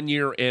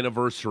 1-year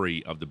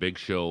anniversary of the big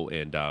show,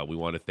 and we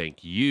want to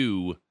thank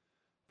you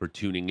for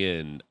tuning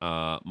in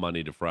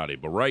Monday to Friday.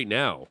 But right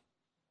now,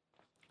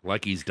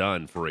 like he's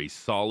done for a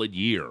solid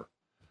year,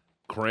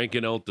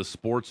 cranking out the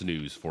sports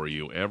news for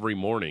you every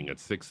morning at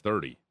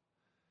 6:30.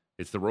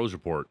 It's the Rose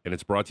Report, and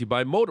it's brought to you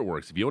by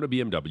Motorworks. If you own a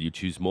BMW,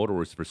 choose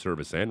Motorworks for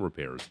service and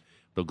repairs.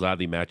 They'll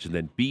gladly match and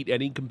then beat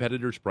any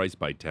competitor's price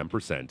by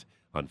 10%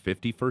 on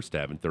 51st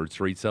Ave and 3rd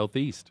Street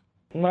Southeast.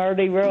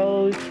 Marty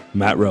Rose.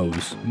 Matt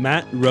Rose.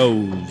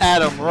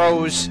 Adam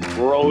Rose.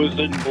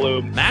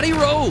 Matty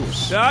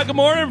Rose. Good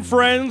morning,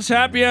 friends.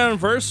 Happy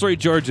anniversary,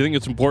 George. I think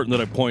it's important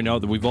that I point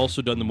out that we've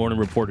also done the morning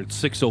report at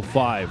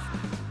 6:05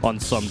 on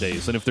some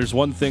days. And if there's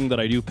one thing that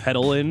I do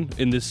peddle in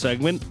this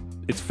segment,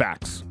 it's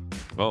facts.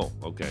 Oh,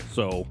 okay.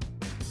 So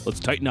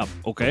let's tighten up,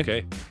 okay?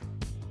 Okay.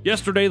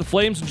 Yesterday, the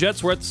Flames and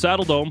Jets were at the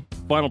Saddle Dome.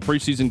 Final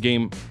preseason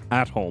game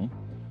at home.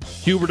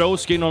 Huberdeau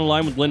skating on the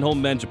line with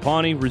Lindholm,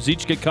 Mangiapane,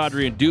 Ruzicka,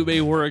 Kadri, and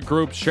Dubé were a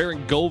group.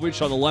 Sharon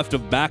Govich on the left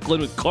of Backlund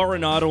with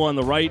Coronato on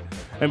the right.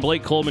 And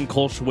Blake Coleman,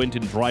 Cole Schwint,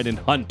 and Dryden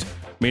Hunt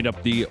made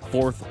up the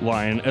fourth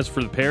line. As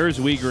for the pairs,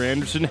 Uyghur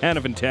Anderson,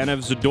 Hanifin Tanev,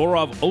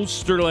 Zadorov,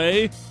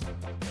 Osterley.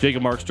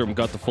 Jacob Markstrom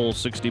got the full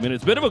 60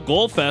 minutes. Bit of a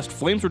goal fest.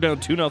 Flames were down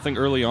 2-0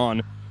 early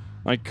on.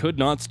 I could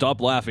not stop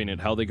laughing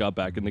at how they got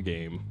back in the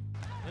game.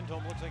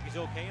 Lindholm looks like he's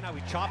okay. Now he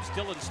chops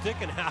Dylan's stick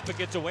and Happa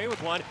gets away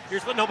with one.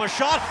 Here's Lindholm, a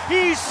shot.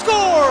 He scores!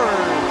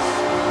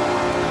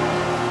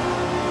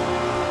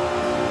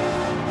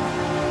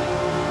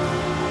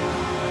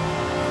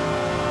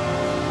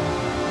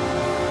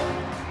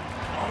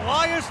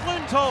 Elias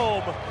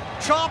Lindholm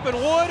chopping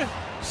wood,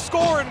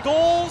 scoring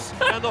goals,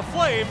 and the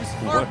Flames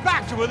are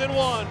back to within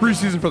one.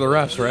 Preseason for the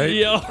rest, right?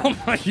 Yeah, oh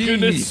my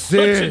goodness. Such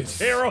a Jesus.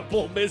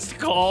 terrible missed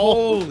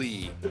call.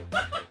 Holy.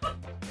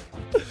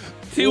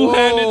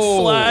 Two-handed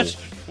Whoa. slash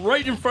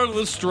right in front of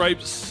the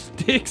stripes.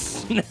 Stick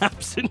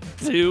snaps in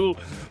two.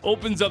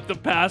 Opens up the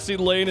passing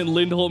lane, and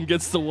Lindholm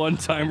gets the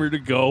one-timer to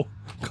go.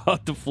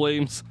 Got the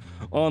Flames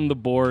on the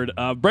board.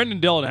 Brendan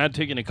Dillon had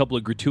taken a couple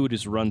of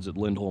gratuitous runs at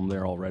Lindholm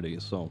there already,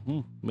 so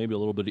maybe a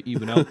little bit of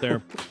even out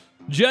there.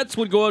 Jets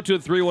would go out to a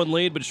 3-1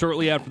 lead, but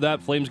shortly after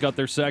that, Flames got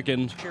their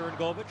second. Sharon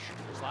Govich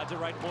slides it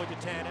right point to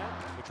Tanev.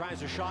 He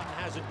tries a shot and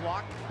has it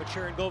blocked, but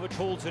Sharon Govich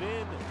holds it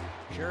in.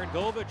 Sharon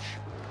Govich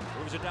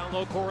moves it down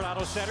low.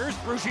 Coronato centers.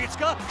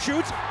 Bruzicka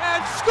shoots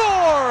and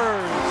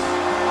scores!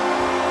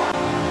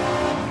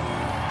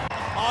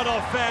 On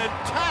a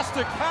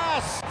fantastic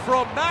pass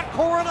from Matt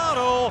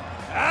Coronato,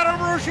 Adam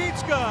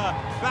Bruzicka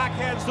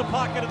backhands the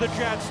pocket of the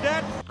Jets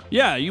net.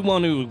 Yeah, you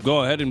want to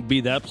go ahead and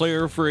be that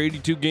player for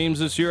 82 games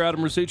this year,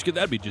 Adam Ruzicka?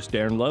 That'd be just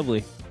darn lovely.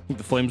 I think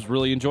the Flames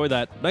really enjoy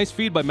that. Nice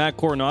feed by Matt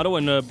Coronato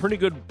and a pretty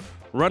good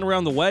run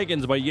around the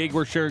wagons by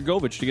Yegor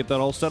Sharangovich to get that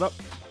all set up.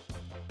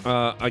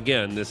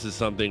 Again, this is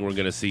something we're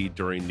going to see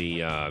during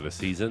the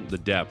season. The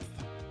depth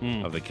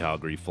of the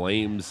Calgary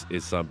Flames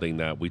is something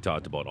that we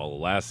talked about all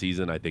the last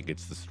season. I think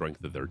it's the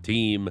strength of their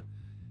team.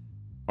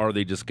 Are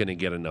they just going to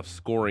get enough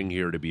scoring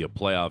here to be a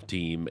playoff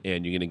team,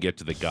 and you're going to get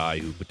to the guy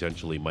who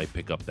potentially might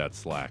pick up that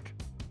slack?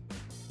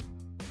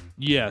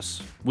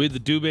 Yes. We had the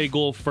Dubé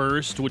goal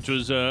first, which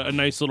was a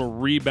nice little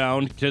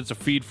rebound. Gets a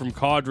feed from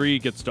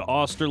Kadri, gets to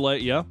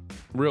Osterleit, yeah.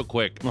 Real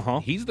quick, Uh-huh.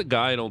 he's the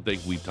guy I don't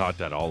think we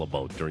talked at all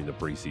about during the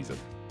preseason.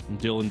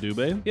 Dylan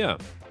Dubé? Yeah.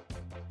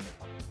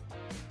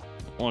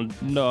 Well,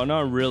 no,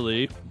 not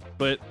really.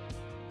 But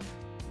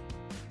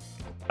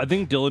I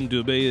think Dylan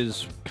Dubé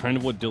is kind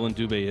of what Dylan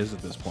Dubé is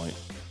at this point.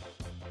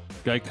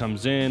 Guy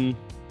comes in,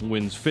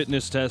 wins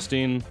fitness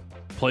testing,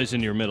 plays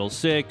in your middle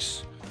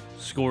six,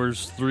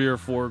 scores 3 or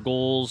 4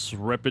 goals,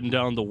 ripping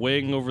down the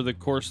wing over the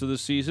course of the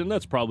season.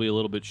 That's probably a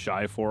little bit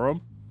shy for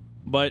him.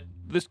 But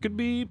this could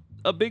be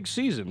a big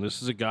season.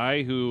 This is a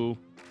guy who,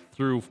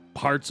 through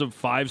parts of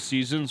 5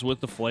 seasons with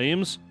the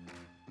Flames,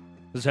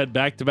 has had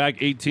back-to-back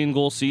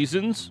 18-goal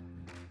seasons.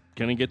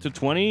 Can he get to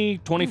 20,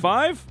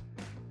 25?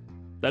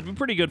 That'd be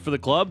pretty good for the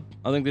club.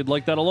 I think they'd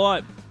like that a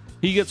lot.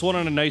 He gets one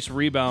on a nice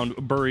rebound,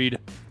 buried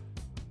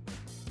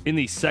in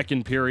the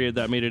second period.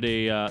 That made it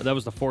that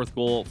was the fourth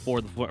goal for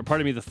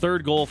the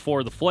third goal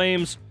for the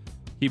Flames.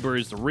 He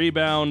buries the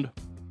rebound.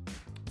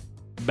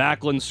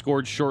 Backlund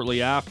scored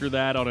shortly after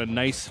that on a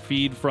nice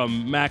feed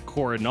from Matt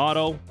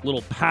Coronato.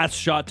 Little pass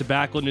shot to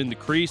Backlund in the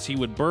crease. He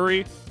would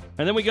bury.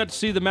 And then we got to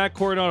see the Matt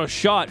Coronato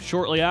shot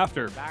shortly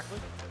after. Backlund,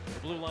 the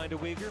blue line to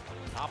Weaver.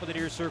 Top of the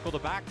near circle to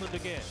Backlund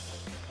again.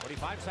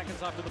 25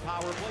 seconds after the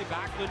power play.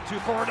 Backlund to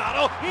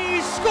Coronato.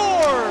 He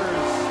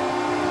scores!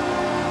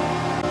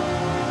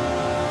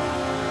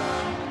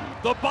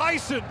 The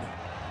Bison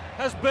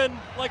has been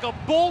like a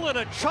bull in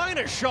a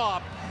china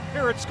shop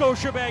here at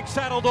Scotiabank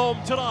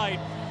Saddledome tonight.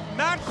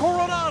 Matt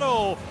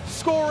Coronato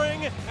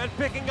scoring and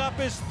picking up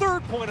his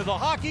 3rd point of the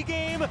hockey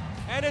game,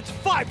 and it's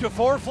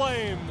 5-4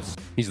 Flames.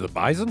 He's the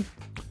Bison?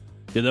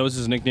 Yeah, that was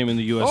his nickname in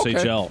the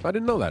USHL. Okay. I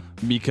didn't know that.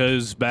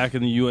 Because back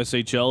in the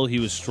USHL, he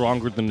was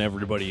stronger than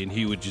everybody, and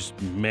he would just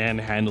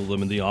manhandle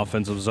them in the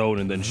offensive zone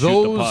and then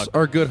shoot the puck. Those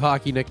are good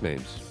hockey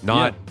nicknames.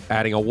 Not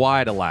adding a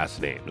Y to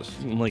last names.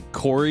 Like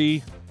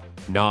Corey.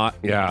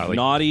 Like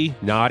Naughty.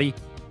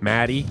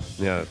 Matty.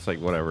 Yeah, it's like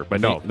whatever.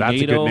 But no, that's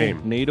NATO, a good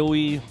name.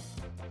 NATO-y.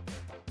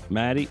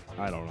 Matty.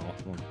 I don't know.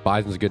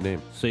 Bison's a good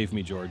name. Save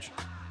me, George.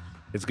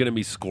 It's going to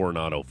be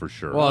Coronato for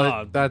sure.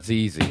 Well, that's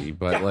easy,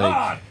 but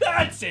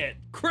that's it.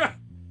 Crap.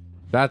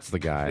 That's the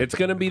guy. It's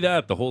going to be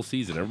that the whole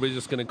season. Everybody's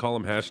just going to call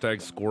him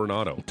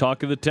 #Coronato.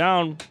 Talk of the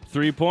town.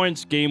 3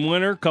 points, game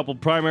winner, couple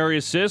primary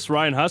assists.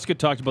 Ryan Huskett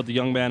talked about the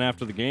young man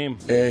after the game.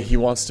 He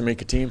wants to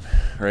make a team,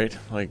 right?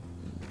 Like,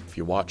 if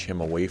you watch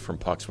him away from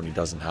pucks when he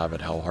doesn't have it,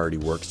 how hard he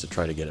works to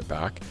try to get it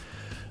back.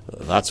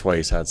 That's why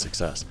he's had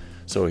success.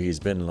 So he's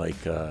been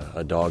like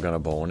a dog on a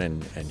bone,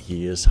 and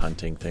he is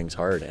hunting things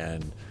hard.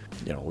 And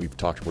you know, we've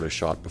talked about his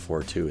shot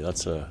before too.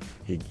 That's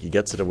he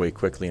gets it away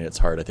quickly, and it's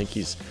hard. I think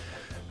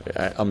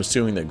I'm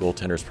assuming that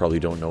goaltenders probably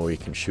don't know he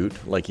can shoot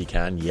like he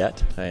can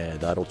yet.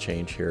 That'll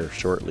change here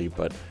shortly,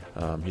 but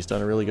he's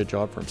done a really good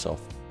job for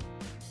himself.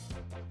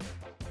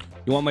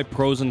 You want my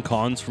pros and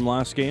cons from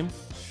last game?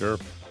 Sure.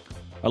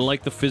 I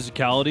like the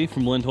physicality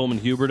from Lindholm and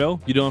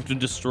Huberdeau. You don't have to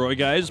destroy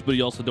guys, but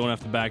you also don't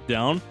have to back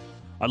down.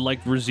 I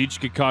like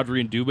Ruzicka, Kadri,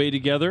 and Dubé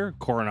together.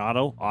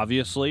 Coronato,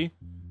 obviously.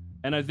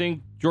 And I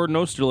think Jordan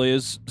Oesterle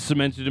has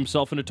cemented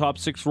himself in a top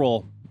 6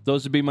 role.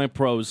 Those would be my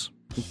pros.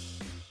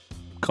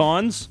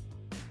 Cons?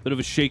 Bit of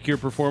a shakier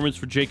performance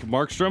for Jacob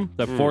Markstrom.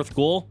 That 4th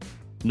goal,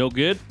 no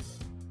good.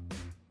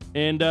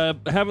 And I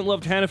haven't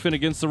loved Hannafin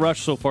against the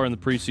Rush so far in the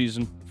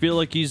preseason. Feel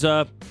like he's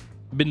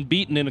been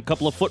beaten in a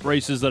couple of foot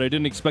races that I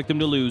didn't expect him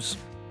to lose.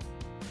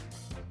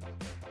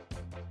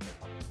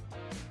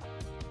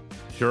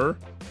 Sure.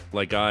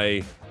 Like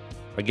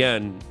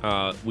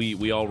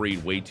we all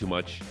read way too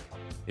much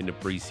into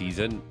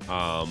preseason.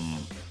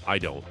 I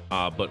don't.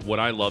 But what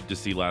I loved to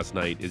see last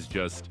night is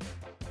just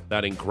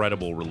that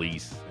incredible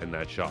release and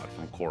that shot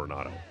from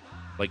Coronato.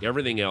 Like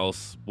everything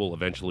else will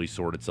eventually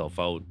sort itself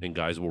out, and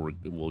guys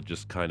will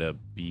just kind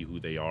of be who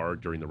they are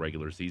during the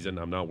regular season.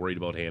 I'm not worried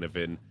about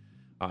Hannafin.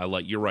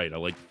 You're right. I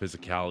like the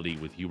physicality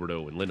with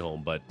Huberdeau and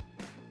Lindholm, but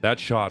that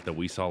shot that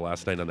we saw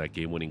last night on that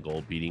game-winning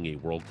goal, beating a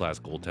world-class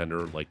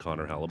goaltender like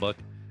Connor Hellebuyck,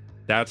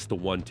 that's the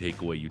one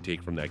takeaway you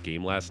take from that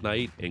game last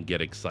night and get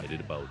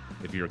excited about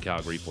if you're a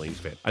Calgary Flames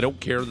fan. I don't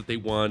care that they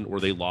won or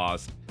they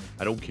lost.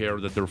 I don't care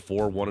that they're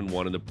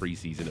 4-1-1 in the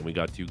preseason and we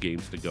got 2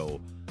 games to go.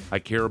 I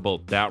care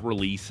about that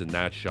release and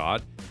that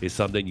shot is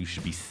something you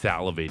should be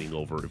salivating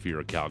over if you're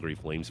a Calgary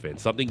Flames fan.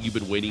 Something you've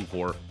been waiting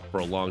for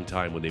a long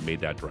time when they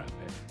made that draft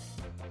pick.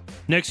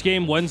 Next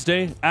game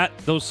Wednesday at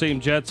those same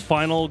Jets.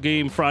 Final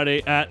game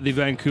Friday at the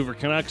Vancouver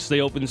Canucks.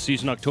 They open the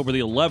season October the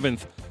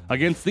 11th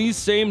against these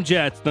same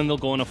Jets. Then they'll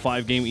go on a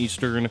 5-game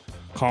Eastern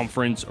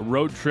Conference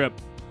road trip.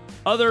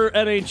 Other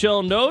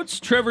NHL notes,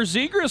 Trevor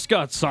Zegras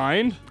got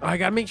signed. I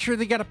got to make sure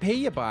they got to pay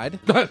you, bud.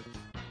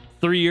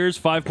 3 years,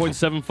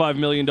 $5.75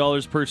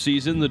 million per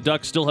season. The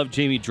Ducks still have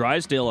Jamie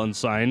Drysdale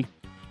unsigned.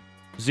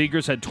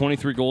 Zegras had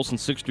 23 goals and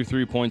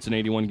 63 points in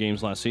 81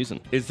 games last season.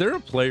 Is there a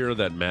player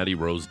that Matty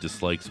Rose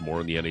dislikes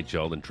more in the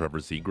NHL than Trevor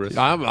Zegras?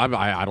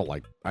 I don't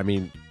like. I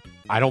mean,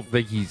 I don't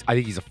think he's. I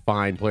think he's a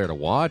fine player to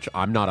watch.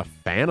 I'm not a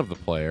fan of the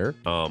player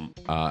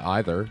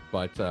either.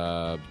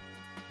 But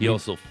He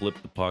also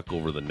flipped the puck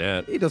over the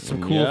net. He does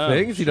some cool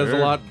things. He does a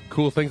lot of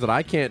cool things that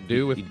I can't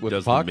do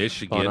with puck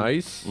Michigan. on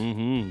ice.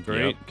 Mm-hmm.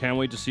 Great. Yep. Can't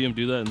wait to see him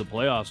do that in the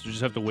playoffs. You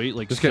just have to wait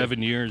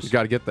 7 years. You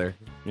got to get there.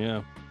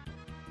 Yeah.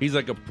 He's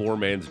like a poor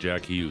man's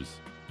Jack Hughes.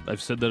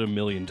 I've said that a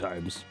million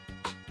times.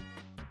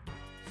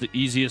 It's the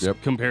easiest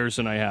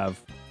comparison I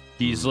have.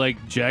 He's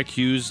like Jack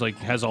Hughes,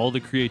 has all the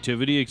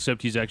creativity,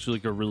 except he's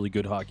actually a really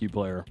good hockey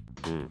player.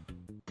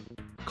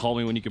 Call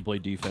me when you can play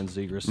defense,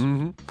 Zegras.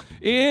 Mm-hmm.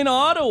 In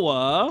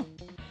Ottawa...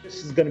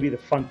 This is going to be the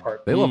fun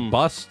part. They love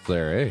busts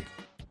there, eh?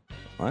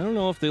 I don't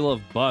know if they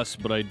love busts,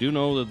 but I do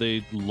know that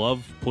they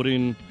love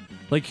putting...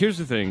 here's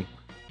the thing.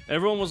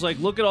 Everyone was like,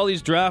 look at all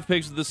these draft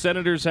picks that the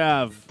Senators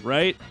have,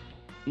 right?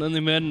 And then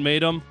they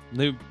made them.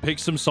 They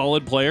picked some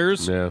solid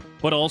players. Yeah.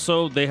 But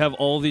also, they have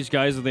all these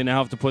guys that they now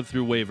have to put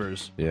through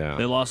waivers. Yeah.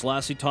 They lost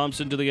Lassie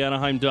Thompson to the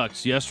Anaheim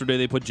Ducks. Yesterday,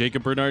 they put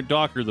Jacob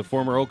Bernard-Docker, the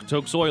former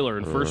Okotoks Oiler,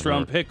 and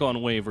first-round pick on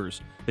waivers.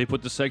 They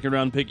put the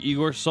second-round pick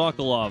Igor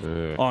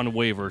Sokolov on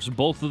waivers.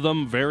 Both of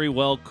them very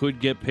well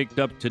could get picked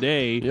up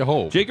today. You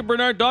hope. Jacob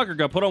Bernard-Docker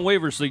got put on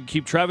waivers so they can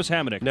keep Travis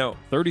Hamonic. Now,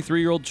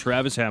 33-year-old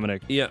Travis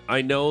Hamonic. Yeah,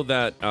 I know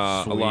that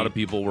a lot of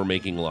people were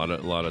making a lot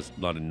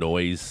of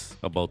noise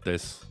about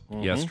this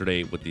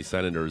yesterday with the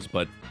Senators,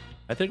 but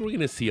I think we're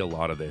going to see a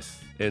lot of this,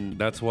 and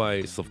that's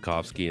why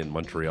Slafkovsky in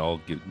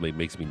Montreal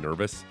makes me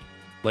nervous.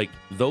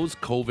 Those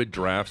COVID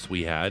drafts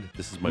we had,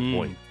 this is my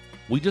point.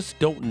 We just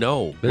don't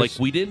know.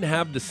 We didn't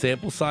have the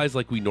sample size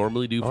like we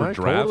normally do for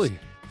drafts. Totally.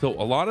 So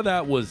a lot of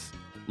that was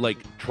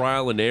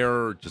trial and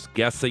error, just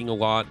guessing a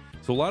lot.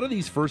 So a lot of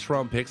these first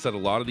round picks that a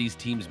lot of these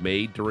teams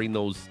made during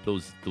those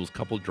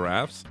couple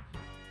drafts,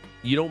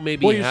 you don't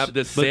have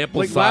the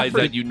sample size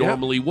that you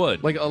normally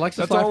would.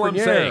 Alexis That's all I'm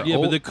saying. Yeah,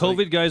 but the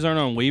COVID guys aren't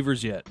on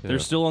waivers yet. They're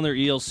still on their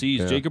ELCs.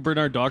 Yeah. Jacob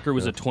Bernard-Docker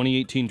was a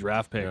 2018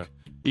 draft pick. Yeah.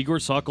 Igor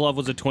Sokolov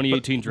was a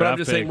 2018 draft pick. But I'm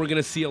just saying we're going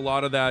to see a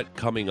lot of that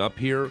coming up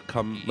here.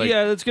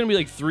 Yeah, it's going to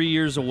be 3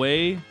 years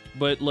away.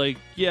 But,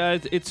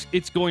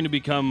 it's going to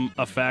become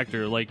a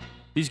factor.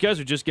 These guys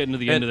are just getting to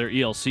the end of their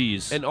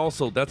ELCs. And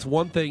also, that's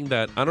one thing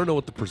that I don't know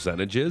what the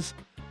percentage is,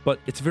 but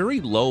it's very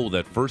low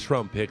that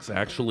first-round picks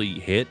actually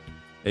hit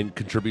and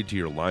contribute to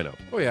your lineup.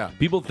 Oh, yeah.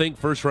 People think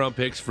first-round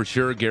picks for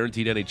sure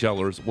guaranteed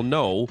NHLers. Well,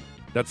 no,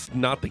 that's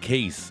not the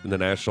case in the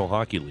National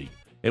Hockey League.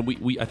 And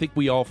I think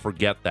we all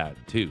forget that,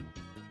 too.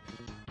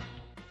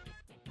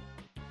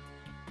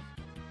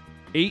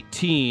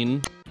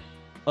 18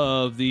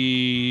 of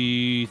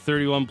the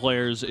 31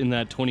 players in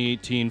that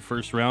 2018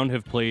 first round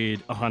have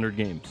played 100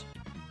 games.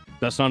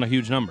 That's not a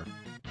huge number.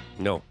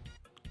 No.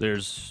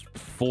 There's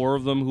 4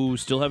 of them who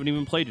still haven't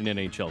even played an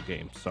NHL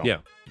game. So yeah.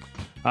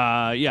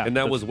 And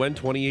that was when,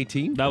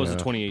 2018? That was the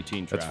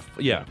 2018 draft.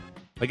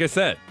 Like I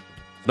said,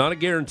 it's not a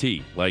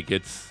guarantee.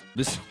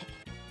 This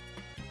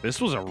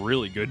was a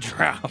really good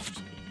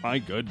draft. My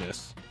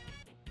goodness.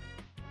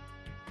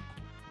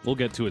 We'll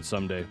get to it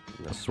someday.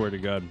 I swear to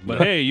God. But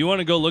hey, you want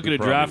to go look at a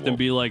draft and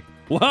be like,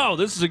 wow,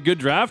 this is a good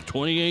draft?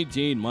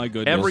 2018. My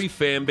goodness. Every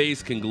fan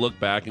base can look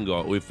back and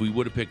go, if we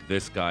would have picked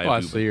this guy.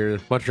 Last year,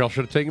 Montreal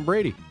should have taken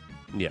Brady.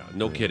 Yeah,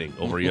 no kidding.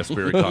 Over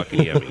Jesperi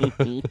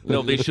Kotkaniemi.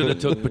 No, they should have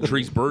took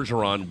Patrice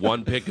Bergeron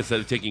 1 pick instead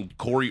of taking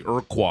Corey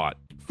Urquhart.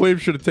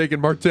 Flames should have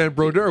taken Martin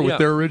Brodeur with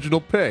their original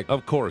pick.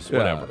 Of course,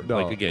 whatever.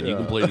 You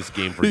can play this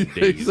game for days.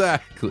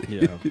 Exactly.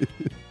 Yeah.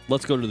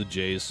 Let's go to the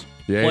Jays.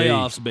 Yay.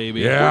 Playoffs, baby.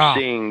 Yeah. We're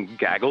seeing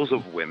gaggles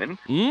of women.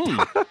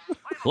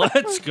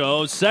 Let's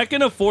go.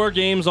 Second of 4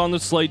 games on the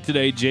slate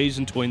today. Jays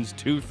and Twins,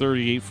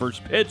 2:38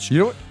 first pitch. You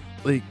know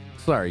what?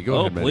 Sorry, go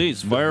ahead, man. Oh,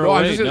 please, fire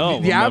away.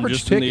 The average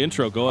just ticket, in the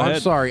intro. Go ahead.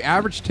 I'm sorry.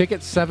 Average ticket,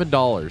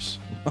 $7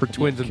 for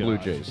Twins and Blue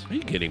Jays. Are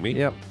you kidding me?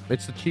 Yep.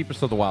 It's the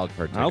cheapest of the wild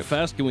card tickets. How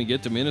fast can we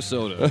get to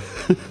Minnesota?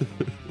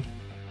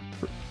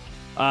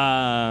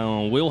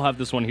 We'll have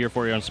this one here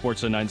for you on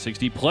Sportsnet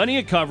 960. Plenty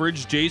of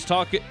coverage. Jays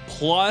Talk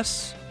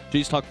Plus.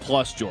 Jays Talk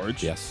Plus,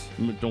 George. Yes.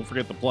 Don't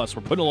forget the plus.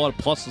 We're putting a lot of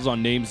pluses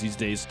on names these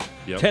days.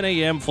 Yep. 10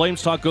 a.m.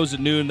 Flames Talk goes at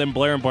noon. Then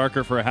Blair and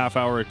Barker for a half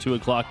hour at 2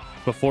 o'clock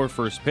before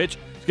first pitch.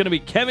 It's going to be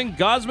Kevin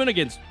Gausman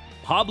against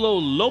Pablo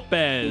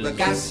Lopez. The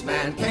gas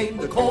man came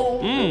to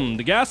call.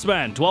 The gas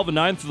man,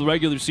 12-9 through the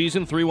regular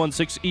season,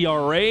 3.16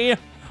 ERA.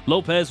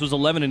 Lopez was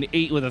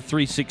 11-8 with a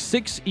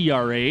 3.66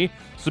 ERA.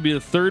 This will be the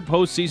 3rd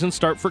postseason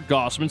start for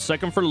Gausman,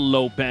 2nd for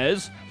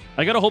Lopez.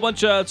 I got a whole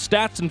bunch of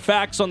stats and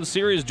facts on the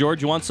series.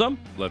 George, you want some?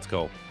 Let's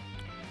go.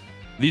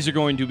 These are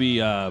going to be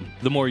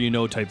the more you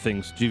know type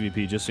things,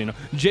 GVP, just so you know.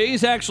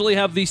 Jays actually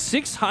have the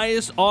 6th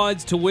highest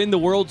odds to win the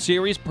World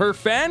Series per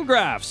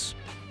Fangraphs.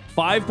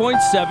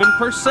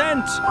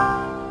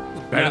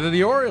 5.7%. Better than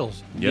the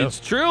Orioles. Yep. It's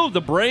true. The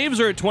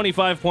Braves are at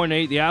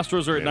 25.8. The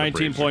Astros are at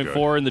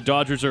 19.4. And the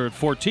Dodgers are at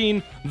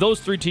 14. Those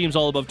 3 teams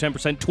all above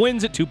 10%.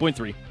 Twins at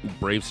 2.3.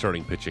 Braves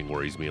starting pitching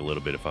worries me a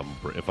little bit if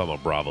I'm a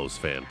Bravos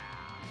fan.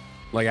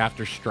 Like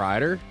after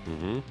Strider?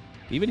 Mm-hmm.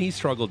 Even he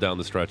struggled down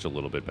the stretch a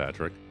little bit,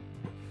 Patrick.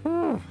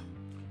 But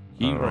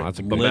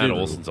Matt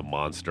Olson's a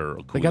monster.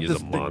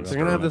 Acuña's a monster.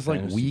 They're going to have this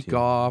week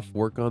off,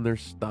 work on their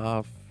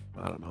stuff.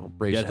 I don't know.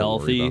 Braves get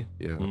healthy.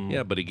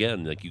 Yeah, but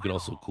again, you can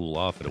also cool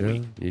off in a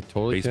week. You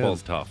totally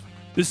Baseball's tough.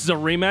 This is a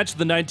rematch of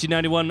the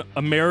 1991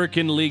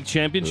 American League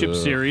Championship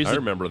Series. I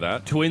remember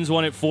that. Twins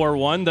won it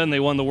 4-1. Then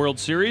they won the World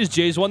Series.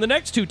 Jays won the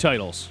next 2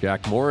 titles.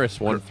 Jack Morris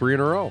won 3 in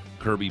a row.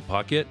 Kirby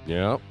Puckett.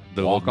 Yeah.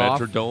 The old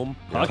Metrodome.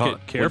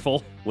 Puckett,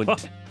 careful. When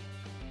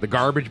the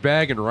garbage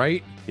bag and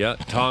right. Yeah,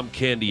 Tom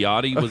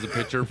Candiotti was a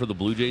pitcher for the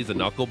Blue Jays, a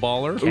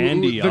knuckleballer.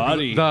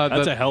 Candiotti.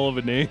 That's a hell of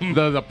a name.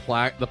 The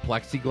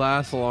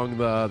plexiglass along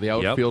the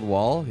outfield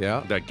wall.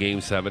 Yeah. That Game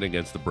 7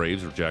 against the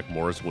Braves where Jack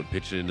Morris went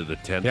pitching into the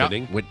 10th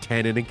inning. Went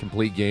 10 inning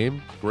complete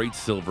game. Great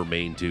silver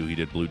mane, too. He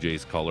did Blue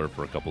Jays color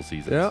for a couple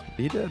seasons. Yeah,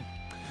 he did.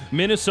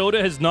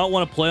 Minnesota has not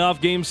won a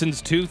playoff game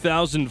since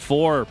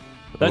 2004.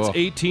 That's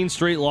 18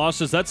 straight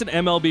losses. That's an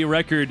MLB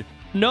record.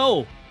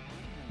 No.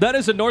 That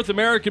is a North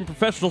American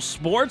professional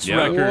sports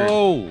record.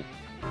 Whoa.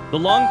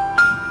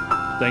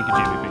 Thank you,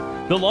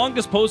 JVP. The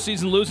longest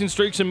postseason losing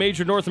streaks in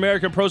major North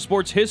American pro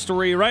sports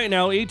history. Right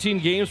now, 18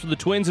 games for the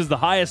Twins is the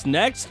highest.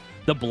 Next,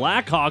 the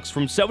Blackhawks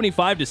from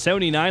 75 to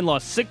 79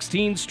 lost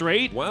 16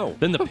 straight. Wow.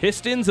 Then the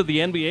Pistons of the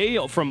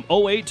NBA from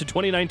 08 to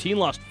 2019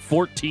 lost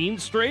 14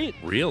 straight.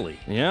 Really?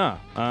 Yeah.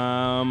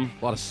 A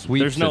lot of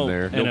sweeps in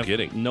there. No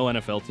kidding. No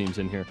NFL teams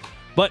in here.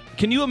 But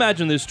can you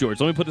imagine this, George?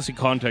 Let me put this in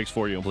context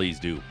for you. Please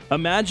do.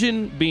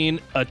 Imagine being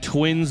a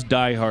Twins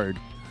diehard.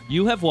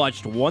 You have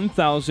watched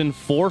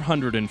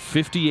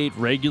 1,458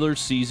 regular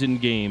season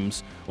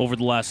games over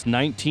the last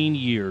 19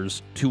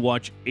 years to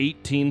watch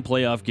 18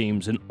 playoff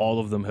games, and all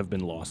of them have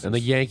been losses. And the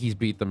Yankees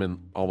beat them in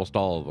almost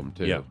all of them,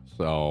 too. Yeah.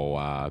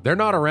 So they're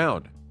not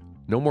around.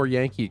 No more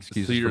Yankee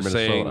excuses so you're for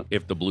Minnesota. saying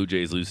if the Blue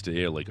Jays lose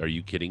today, are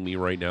you kidding me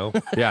right now?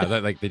 Yeah,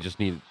 they just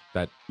need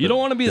that. You don't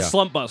want to be the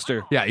slump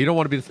buster. Yeah, you don't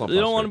want to be the slump buster.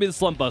 You don't want to be the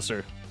slump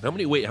buster. How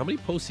many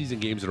postseason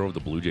games have the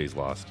Blue Jays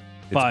lost?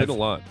 It's 5. been a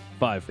lot.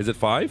 5. Is it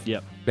 5?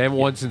 Yep. They haven't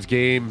won since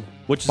game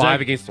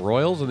 5 against the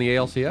Royals in the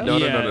ALCS?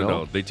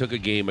 No. They took a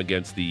game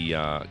against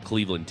the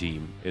Cleveland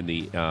team in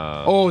the...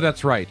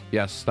 that's right.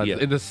 Yes.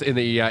 In the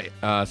 16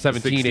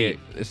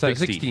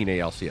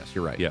 ALCS.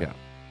 You're right. Yeah.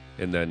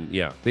 And then,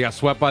 they got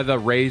swept by the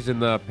Rays in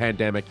the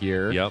pandemic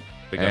year. Yep.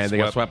 They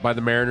got swept by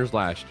the Mariners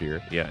last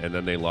year. Yeah, and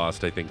then they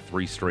lost, I think,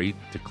 3 straight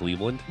to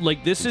Cleveland.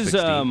 This is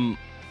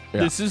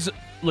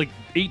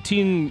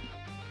 18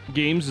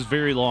 games is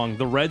very long.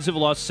 The Reds have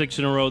lost 6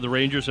 in a row. The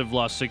Rangers have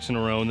lost 6 in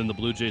a row, and then the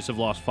Blue Jays have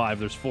lost 5.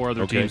 There's 4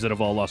 other teams that have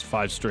all lost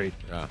 5 straight.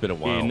 It's been a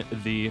while.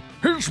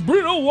 It's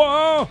been a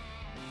while.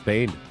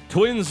 Spain.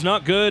 Twins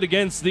not good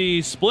against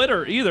the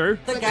splitter either.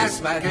 The gas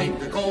bag ain't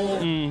the coal.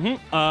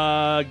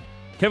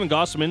 Kevin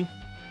Gossman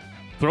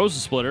throws the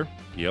splitter.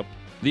 Yep.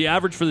 The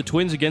average for the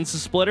Twins against the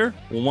splitter,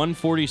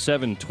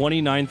 147,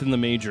 29th in the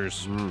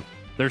majors.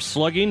 They're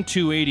slugging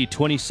 280,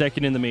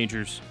 22nd in the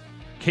majors.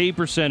 K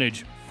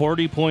percentage,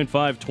 40.5,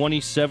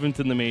 27th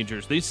in the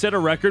majors. They set a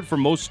record for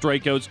most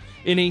strikeouts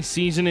in a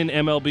season in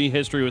MLB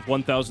history with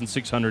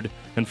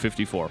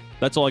 1,654.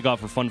 That's all I got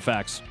for fun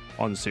facts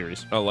on the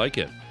series. I like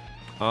it.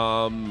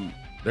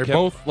 They're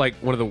both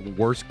one of the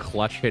worst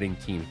clutch hitting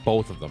teams,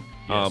 both of them.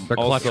 Yes. Their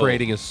clutch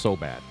rating is so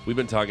bad. We've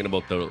been talking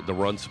about the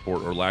run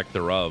support or lack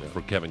thereof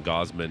for Kevin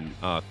Gausman.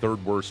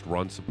 3rd worst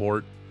run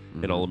support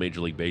in all of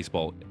Major League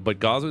Baseball. But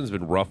Gausman's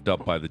been roughed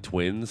up by the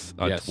Twins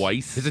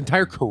twice. His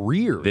entire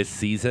career. This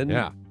season.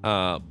 Yeah.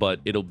 But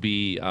it'll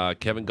be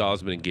Kevin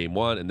Gausman in Game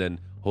 1 and then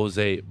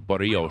Jose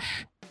Barrios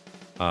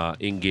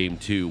in Game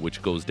 2,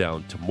 which goes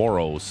down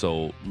tomorrow.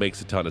 So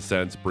makes a ton of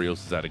sense.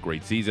 Barrios has had a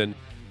great season.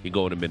 He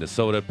go into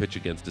Minnesota, pitch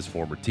against his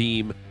former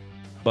team.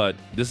 But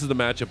this is the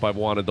matchup I've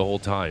wanted the whole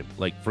time.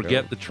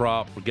 Forget the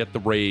Trop, forget the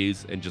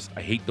Rays, and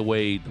I hate the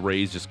way the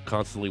Rays just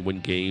constantly win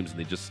games and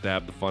they just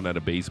stab the fun out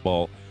of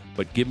baseball.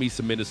 But give me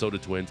some Minnesota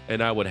Twins,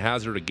 and I would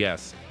hazard a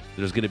guess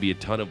there's going to be a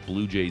ton of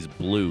Blue Jays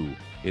blue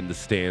in the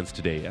stands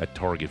today at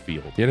Target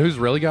Field. You know who's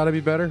really got to be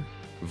better?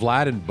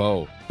 Vlad and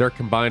Bo. They're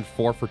combined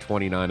 4 for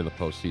 29 in the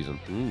postseason.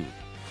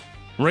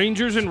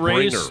 Rangers and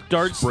Rays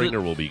starts.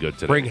 Springer will be good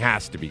today. Spring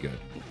has to be good.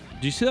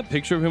 Do you see that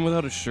picture of him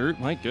without a shirt?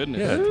 My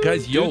goodness. Yeah, the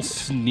guy's yoked.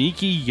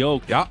 Sneaky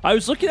yoked. Yeah. I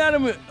was looking at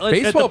him at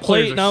Baseball the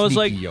plate, and I was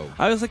like, yoked.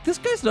 this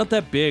guy's not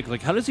that big.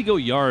 How does he go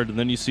yard? And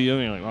then you see him,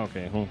 and you're like,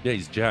 okay. Well, yeah,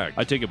 he's jacked.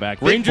 I take it back.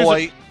 Big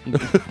boy.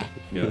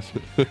 Yes.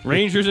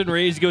 Rangers and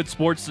Rays go at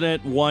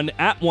Sportsnet 1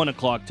 at 1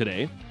 o'clock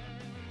today.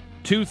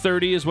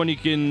 2:30 is when you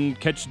can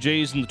catch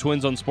Jays and the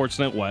Twins on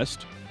Sportsnet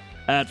West.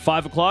 At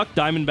 5 o'clock,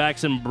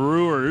 Diamondbacks and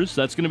Brewers.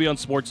 That's going to be on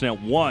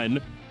Sportsnet 1.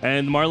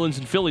 And the Marlins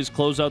and Phillies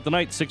close out the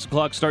night. 6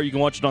 o'clock start. You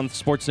can watch it on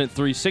Sportsnet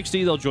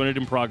 360. They'll join it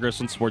in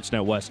progress on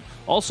Sportsnet West.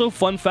 Also,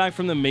 fun fact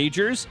from the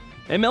majors,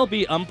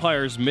 MLB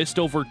umpires missed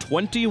over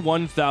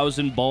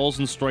 21,000 balls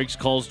and strikes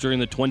calls during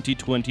the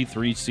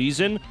 2023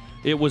 season.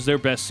 It was their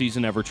best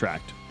season ever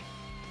tracked.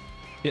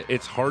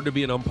 It's hard to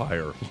be an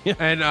umpire.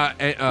 And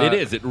it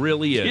is. It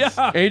really is.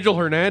 Yeah. Angel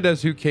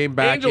Hernandez, who came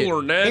back.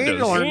 Angel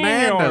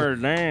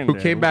Hernandez, who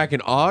came back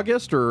in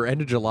August or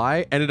end of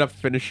July, ended up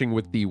finishing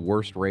with the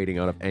worst rating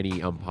out of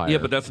any umpire. Yeah,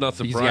 but that's not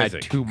surprising. He's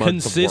had 2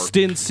 months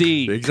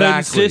Consistency. Of work.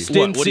 Exactly.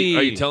 Consistency.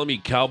 Are you telling me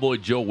Cowboy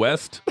Joe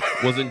West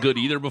wasn't good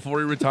either before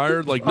he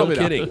retired? Like, no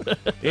kidding.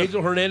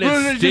 Angel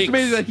Hernandez It's just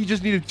amazing that he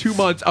just needed 2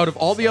 months out of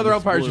all the other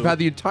umpires who've had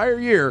the entire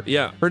year.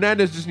 Yeah.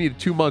 Hernandez just needed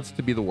 2 months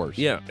to be the worst.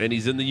 Yeah, and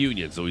he's in the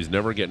union, so he's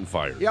never getting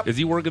fired. Yep. Is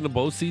he working the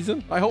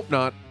postseason? I hope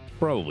not.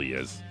 Probably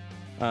is.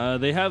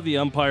 They have the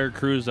umpire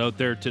crews out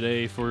there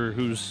today for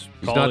who's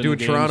He's not doing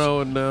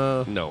Toronto and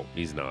no,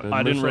 he's not.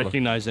 I didn't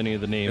recognize any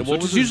of the names, And what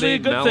which was is usually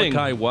his a name? good thing.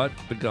 Malachi what?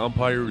 The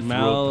umpire who's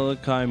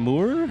Malachi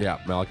Moore? Yeah,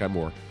 Malachi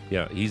Moore.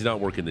 Yeah, he's not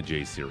working the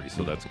J Series,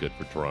 so that's good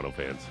for Toronto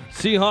fans.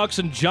 Seahawks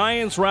and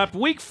Giants wrapped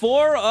week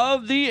 4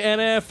 of the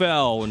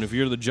NFL. And if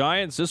you're the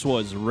Giants, this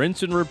was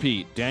rinse and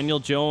repeat. Daniel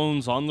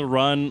Jones on the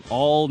run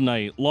all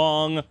night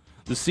long.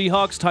 The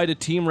Seahawks tied a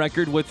team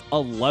record with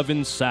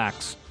 11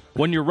 sacks.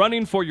 When you're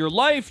running for your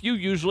life, you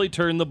usually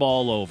turn the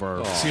ball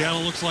over.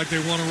 Seattle looks like they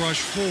want to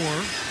rush 4.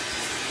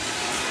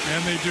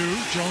 And they do.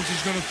 Jones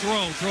is going to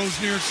throw. Throws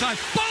near side.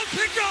 Ball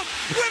picked up.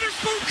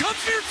 Witherspoon comes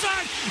near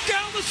side.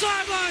 Down the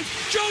sidelines.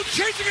 Jones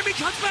chasing him. He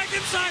cuts back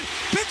inside.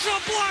 Picks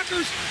up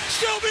blockers.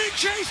 Still being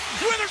chased.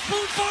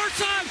 Witherspoon far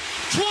side.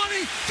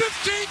 20,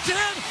 15, 10,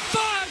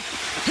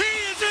 5. He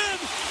is in.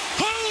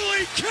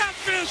 Holy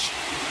catfish.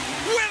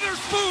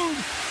 Witherspoon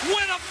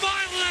went a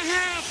mile and a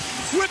half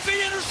with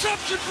the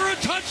interception for a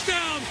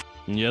touchdown.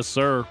 Yes,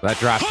 sir. That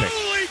draft pick.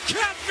 Holy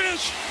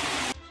catfish.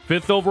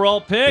 5th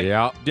overall pick.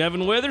 Yeah.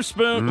 Devin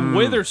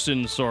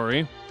Witherson,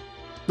 sorry.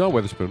 No,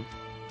 Witherspoon.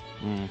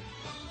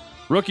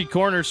 Rookie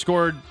corner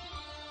scored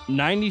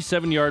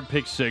 97-yard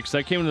pick 6.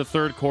 That came in the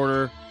third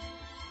quarter.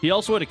 He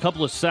also had a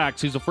couple of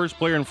sacks. He's the first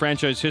player in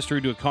franchise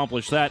history to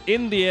accomplish that.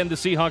 In the end, the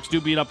Seahawks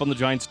do beat up on the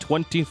Giants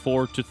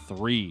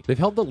 24-3. They've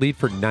held the lead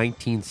for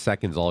 19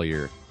 seconds all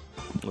year.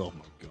 Oh,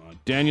 my God.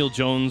 Daniel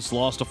Jones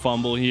lost a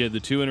fumble. He had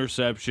the 2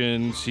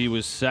 interceptions. He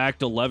was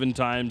sacked 11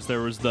 times. There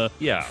was the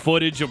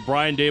footage of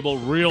Brian Dable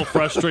real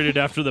frustrated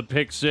after the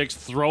pick 6,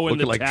 throwing Looking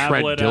the like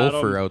tablet Trent at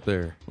him. Dilfer out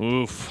there.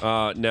 Oof.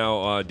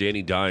 Now,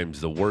 Danny Dimes,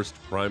 the worst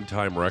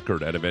primetime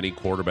record out of any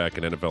quarterback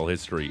in NFL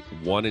history,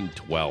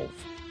 1-12.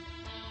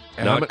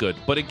 Not good.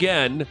 But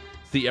again,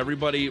 see,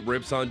 everybody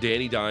rips on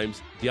Danny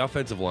Dimes. The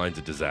offensive line's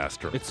a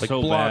disaster. It's like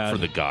so block bad for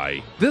the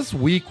guy. This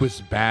week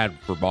was bad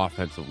for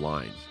offensive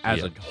lines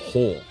as a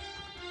whole.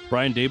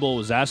 Brian Dable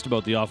was asked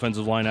about the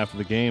offensive line after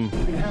the game.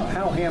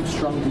 How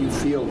hamstrung do you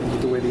feel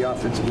with the way the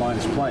offensive line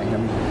is playing? I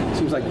mean, it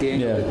seems like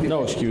Daniel... Yeah,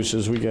 no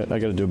excuses. I got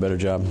to do a better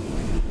job.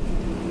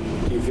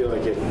 Do you feel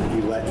like you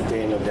let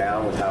Daniel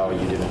down with how you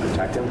didn't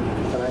protect him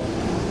tonight?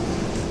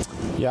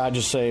 Yeah, I'd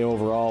just say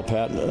overall,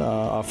 Pat,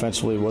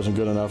 offensively it wasn't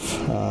good enough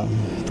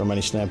from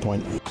any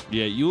standpoint.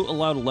 Yeah, you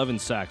allowed 11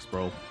 sacks,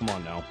 bro. Come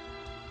on now.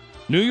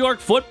 New York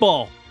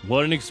football.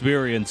 What an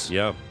experience.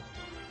 Yeah.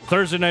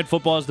 Thursday night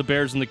football is the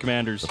Bears and the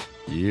Commanders.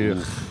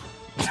 Yeah.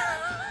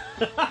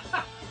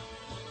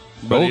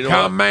 But you know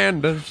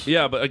Commanders.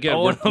 Yeah, but again,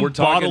 we're talking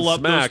bottle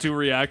up smack. those 2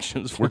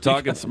 reactions. We're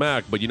talking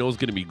smack, but you know who's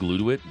going to be glued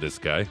to it? This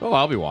guy. Oh,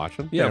 I'll be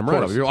watching. Yeah, Damn of right,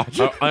 course. I'll be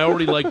watching. I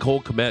already like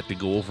Cole Kmet to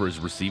go over his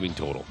receiving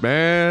total.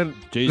 Man,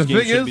 Jay's the game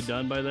thing should is, be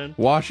done by then.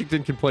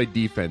 Washington can play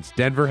defense.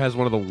 Denver has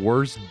one of the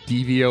worst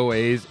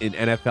DVOAs in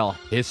NFL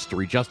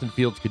history. Justin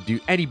Fields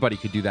anybody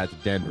could do that to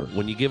Denver.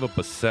 When you give up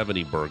a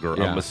 70 burger,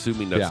 Yeah. I'm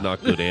assuming that's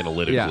not good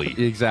analytically.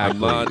 Yeah,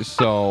 exactly. I'm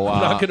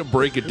not going to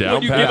break it down,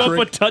 When you Patrick. give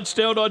up a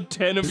touchdown on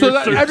 10 of your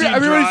 13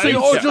 everybody's drives. saying,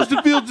 "Oh,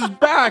 Justin Fields is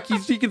back.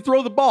 He can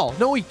throw the ball."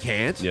 No, he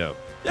can't. Yeah.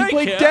 He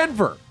played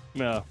Denver.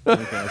 No.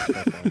 Okay,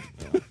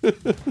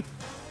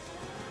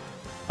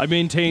 I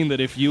maintain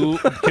that if you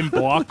can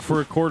block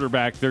for a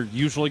quarterback, they're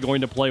usually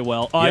going to play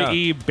well,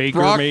 i.e. Baker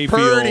Brock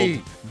Mayfield.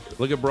 Purdy.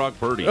 Look at Brock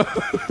Purdy.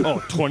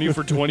 20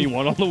 for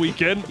 21 on the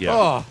weekend?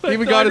 Yeah. Oh,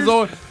 even got his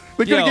own.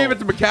 They could have gave it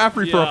to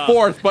McCaffrey for a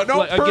 4th, but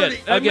no, Purdy.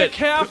 Again,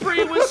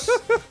 McCaffrey was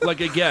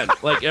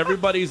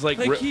everybody's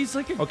like he's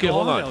like a okay,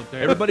 hold god on. out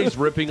there. Everybody's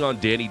ripping on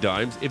Danny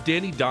Dimes. If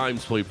Danny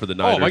Dimes played for the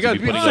Niners, my God,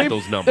 he'd be putting up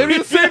those numbers. It'd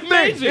be the same thing.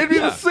 Amazing. It'd be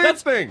the same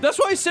thing. That's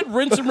why I said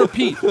rinse and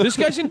repeat. This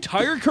guy's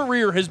entire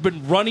career has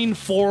been running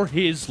for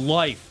his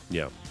life.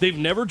 Yeah. They've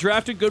never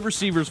drafted good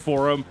receivers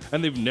for him,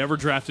 and they've never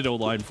drafted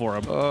O-line for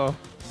him.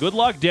 Good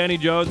luck, Danny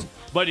Jones.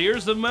 But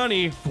here's the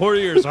money. 4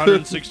 years,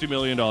 $160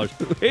 million.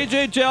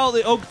 HHL,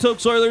 the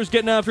Okotoks Oilers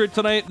getting after it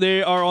tonight.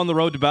 They are on the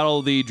road to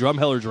battle the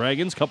Drumheller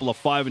Dragons. Couple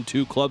of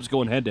 5-2 clubs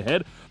going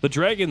head-to-head. The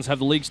Dragons have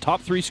the league's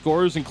top 3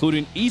 scorers,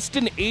 including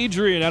Easton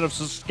Adrian out of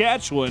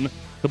Saskatchewan.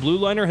 The Blue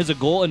Liner has a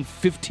goal and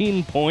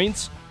 15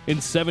 points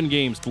in 7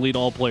 games to lead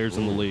all players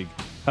in the league.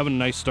 Having a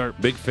nice start.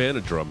 Big fan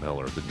of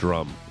Drumheller, the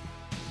drum.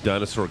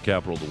 Dinosaur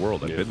capital of the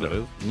world. I've been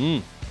there.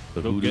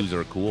 The hoodoos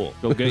are cool.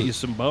 Go get you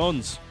some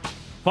bones.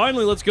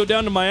 Finally, let's go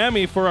down to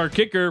Miami for our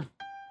kicker.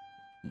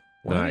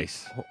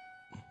 Nice.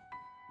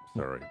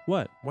 Sorry.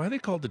 What? Why are they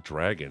called the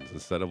dragons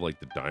instead of like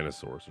the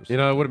dinosaurs or something? You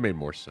know, it would have made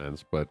more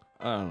sense, but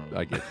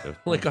I get you.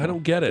 Like, I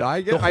don't get it.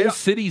 The whole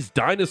city's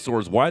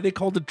dinosaurs. Why are they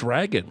called the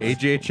dragons?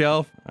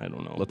 AJHL? I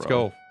don't know. Let's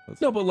bro. go.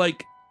 No, but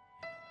like,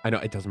 I know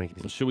it doesn't make any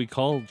sense. Should we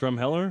call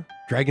Drumheller?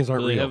 Dragons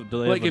aren't real.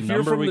 Do they like have if a you're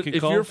number from we the, could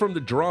if call? you're from the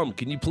drum,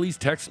 can you please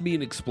text me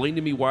and explain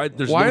to me why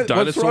there's no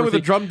dinosaur? What's wrong with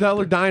the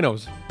Drumheller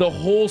dinos? The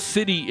whole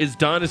city is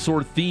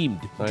dinosaur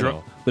themed. I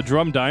know. The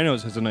Drum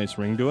Dinos has a nice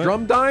ring to it.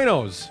 Drum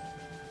dinos.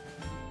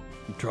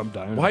 Drum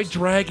Dinos. Why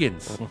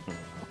dragons?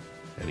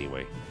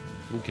 Anyway.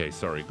 Okay,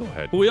 sorry. Go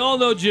ahead. We all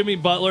know Jimmy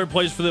Butler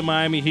plays for the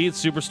Miami Heat,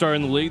 superstar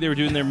in the league. They were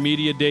doing their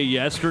media day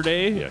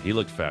yesterday. Yeah, he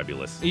looked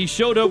fabulous. He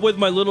showed up with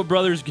my little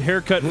brother's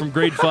haircut from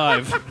grade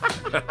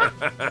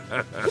 5.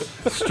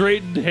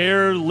 Straightened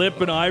hair,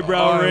 lip, and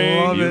eyebrow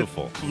ring.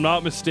 Beautiful. If I'm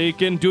not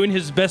mistaken. Doing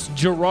his best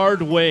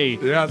Gerard way,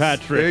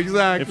 Patrick.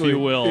 Exactly. If you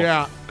will.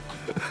 Yeah.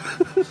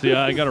 So,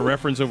 yeah, I got a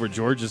reference over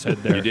George's head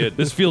there. You did.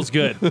 This feels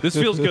good. This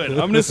feels good. I'm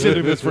going to sit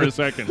in this for a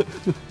second.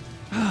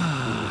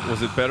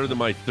 Was it better than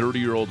my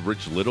 30-year-old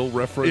Rich Little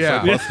reference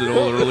Yeah. I busted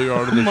earlier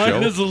on in the show?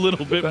 Mine is a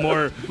little bit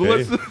more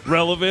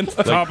relevant,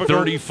 Like topical.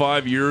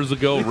 35 years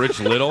ago, Rich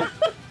Little.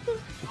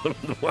 The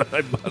one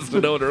I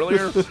busted out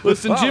earlier.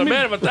 Listen, Oh, the Jimmy-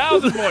 man of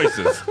 1,000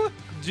 voices.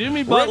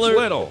 Jimmy Butler. Rich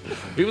Little.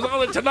 He was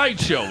on the Tonight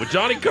Show with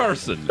Johnny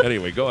Carson.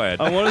 Anyway, go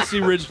ahead. I want to see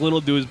Rich Little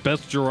do his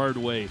best Gerard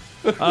way.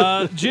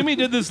 Jimmy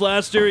did this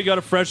last year. He got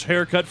a fresh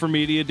haircut for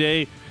Media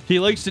Day. He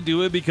likes to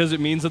do it because it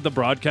means that the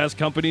broadcast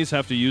companies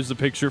have to use the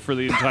picture for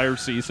the entire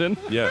season.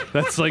 Yeah.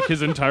 That's like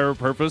his entire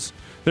purpose.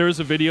 There was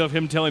a video of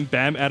him telling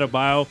Bam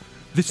Adebayo,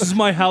 "This is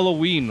my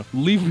Halloween.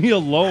 Leave me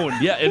alone."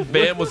 Yeah, and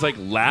Bam was like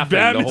laughing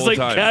Bam the is whole like,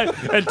 time.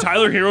 and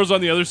Tyler Hero's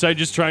on the other side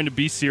just trying to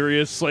be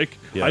serious. Like,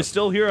 Yeah. I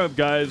still hear him,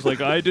 guys.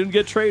 Like, I didn't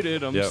get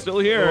traded. I'm Yeah. still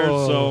here.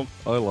 So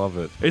I love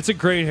it. it's a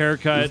great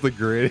haircut. He's the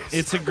greatest.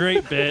 It's a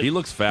great bit. He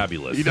looks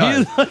fabulous. He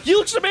does. He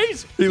looks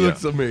amazing. He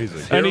looks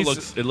amazing. Hair And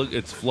he's-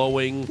 it's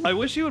flowing. I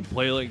wish he would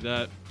play like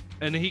that.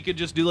 And he could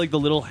just do like the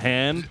little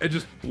hand And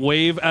just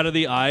wave out of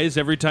the eyes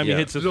every time Yeah. he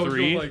hits a Just go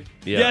three. like-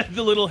 Yeah.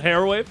 The little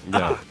hair wave.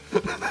 Yeah.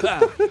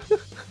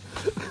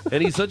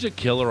 And he's such a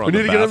killer on we the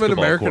need to get him an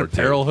basketball American court, too.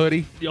 Apparel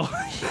hoodie.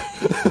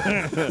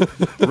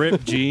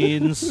 Ripped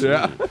jeans.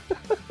 Yeah.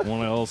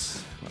 What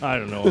else? I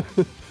don't know.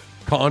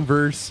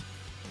 Converse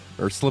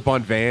or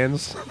slip-on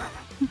Vans.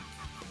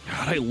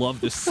 God, I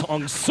love this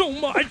song so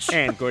much.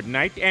 And good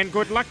night and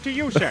good luck to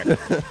you, sir.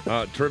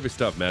 Terrific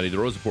stuff, Matty. The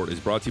Rose Report is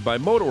brought to you by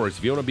Motorworks.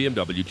 If you own a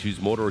BMW, choose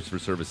Motorworks for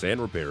service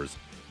and repairs.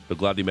 They'll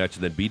gladly match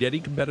and then beat any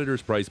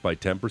competitor's price by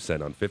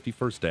 10% on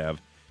 51st Ave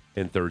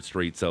and 3rd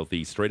Street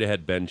Southeast. Straight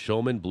ahead, Ben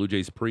Shulman, Blue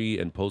Jays pre-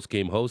 and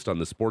post-game host on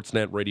the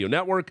Sportsnet Radio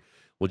Network,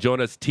 will join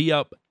us tee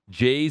up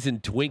Jays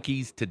and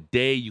Twinkies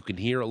today. You can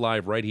hear it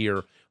live right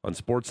here on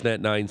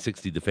Sportsnet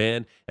 960 The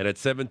Fan. And at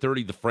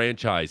 7:30, The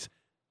Franchise.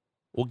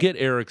 We'll get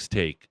Eric's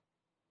take.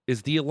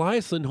 Is the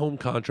Elias Lindholm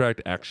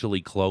contract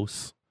actually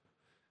close?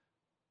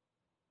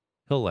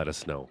 He'll let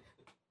us know.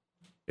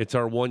 It's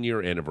our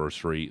 1-year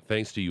anniversary.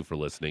 Thanks to you for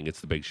listening.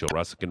 It's The Big Show.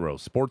 Russick and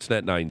Rose.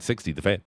 Sportsnet 960, The Fan.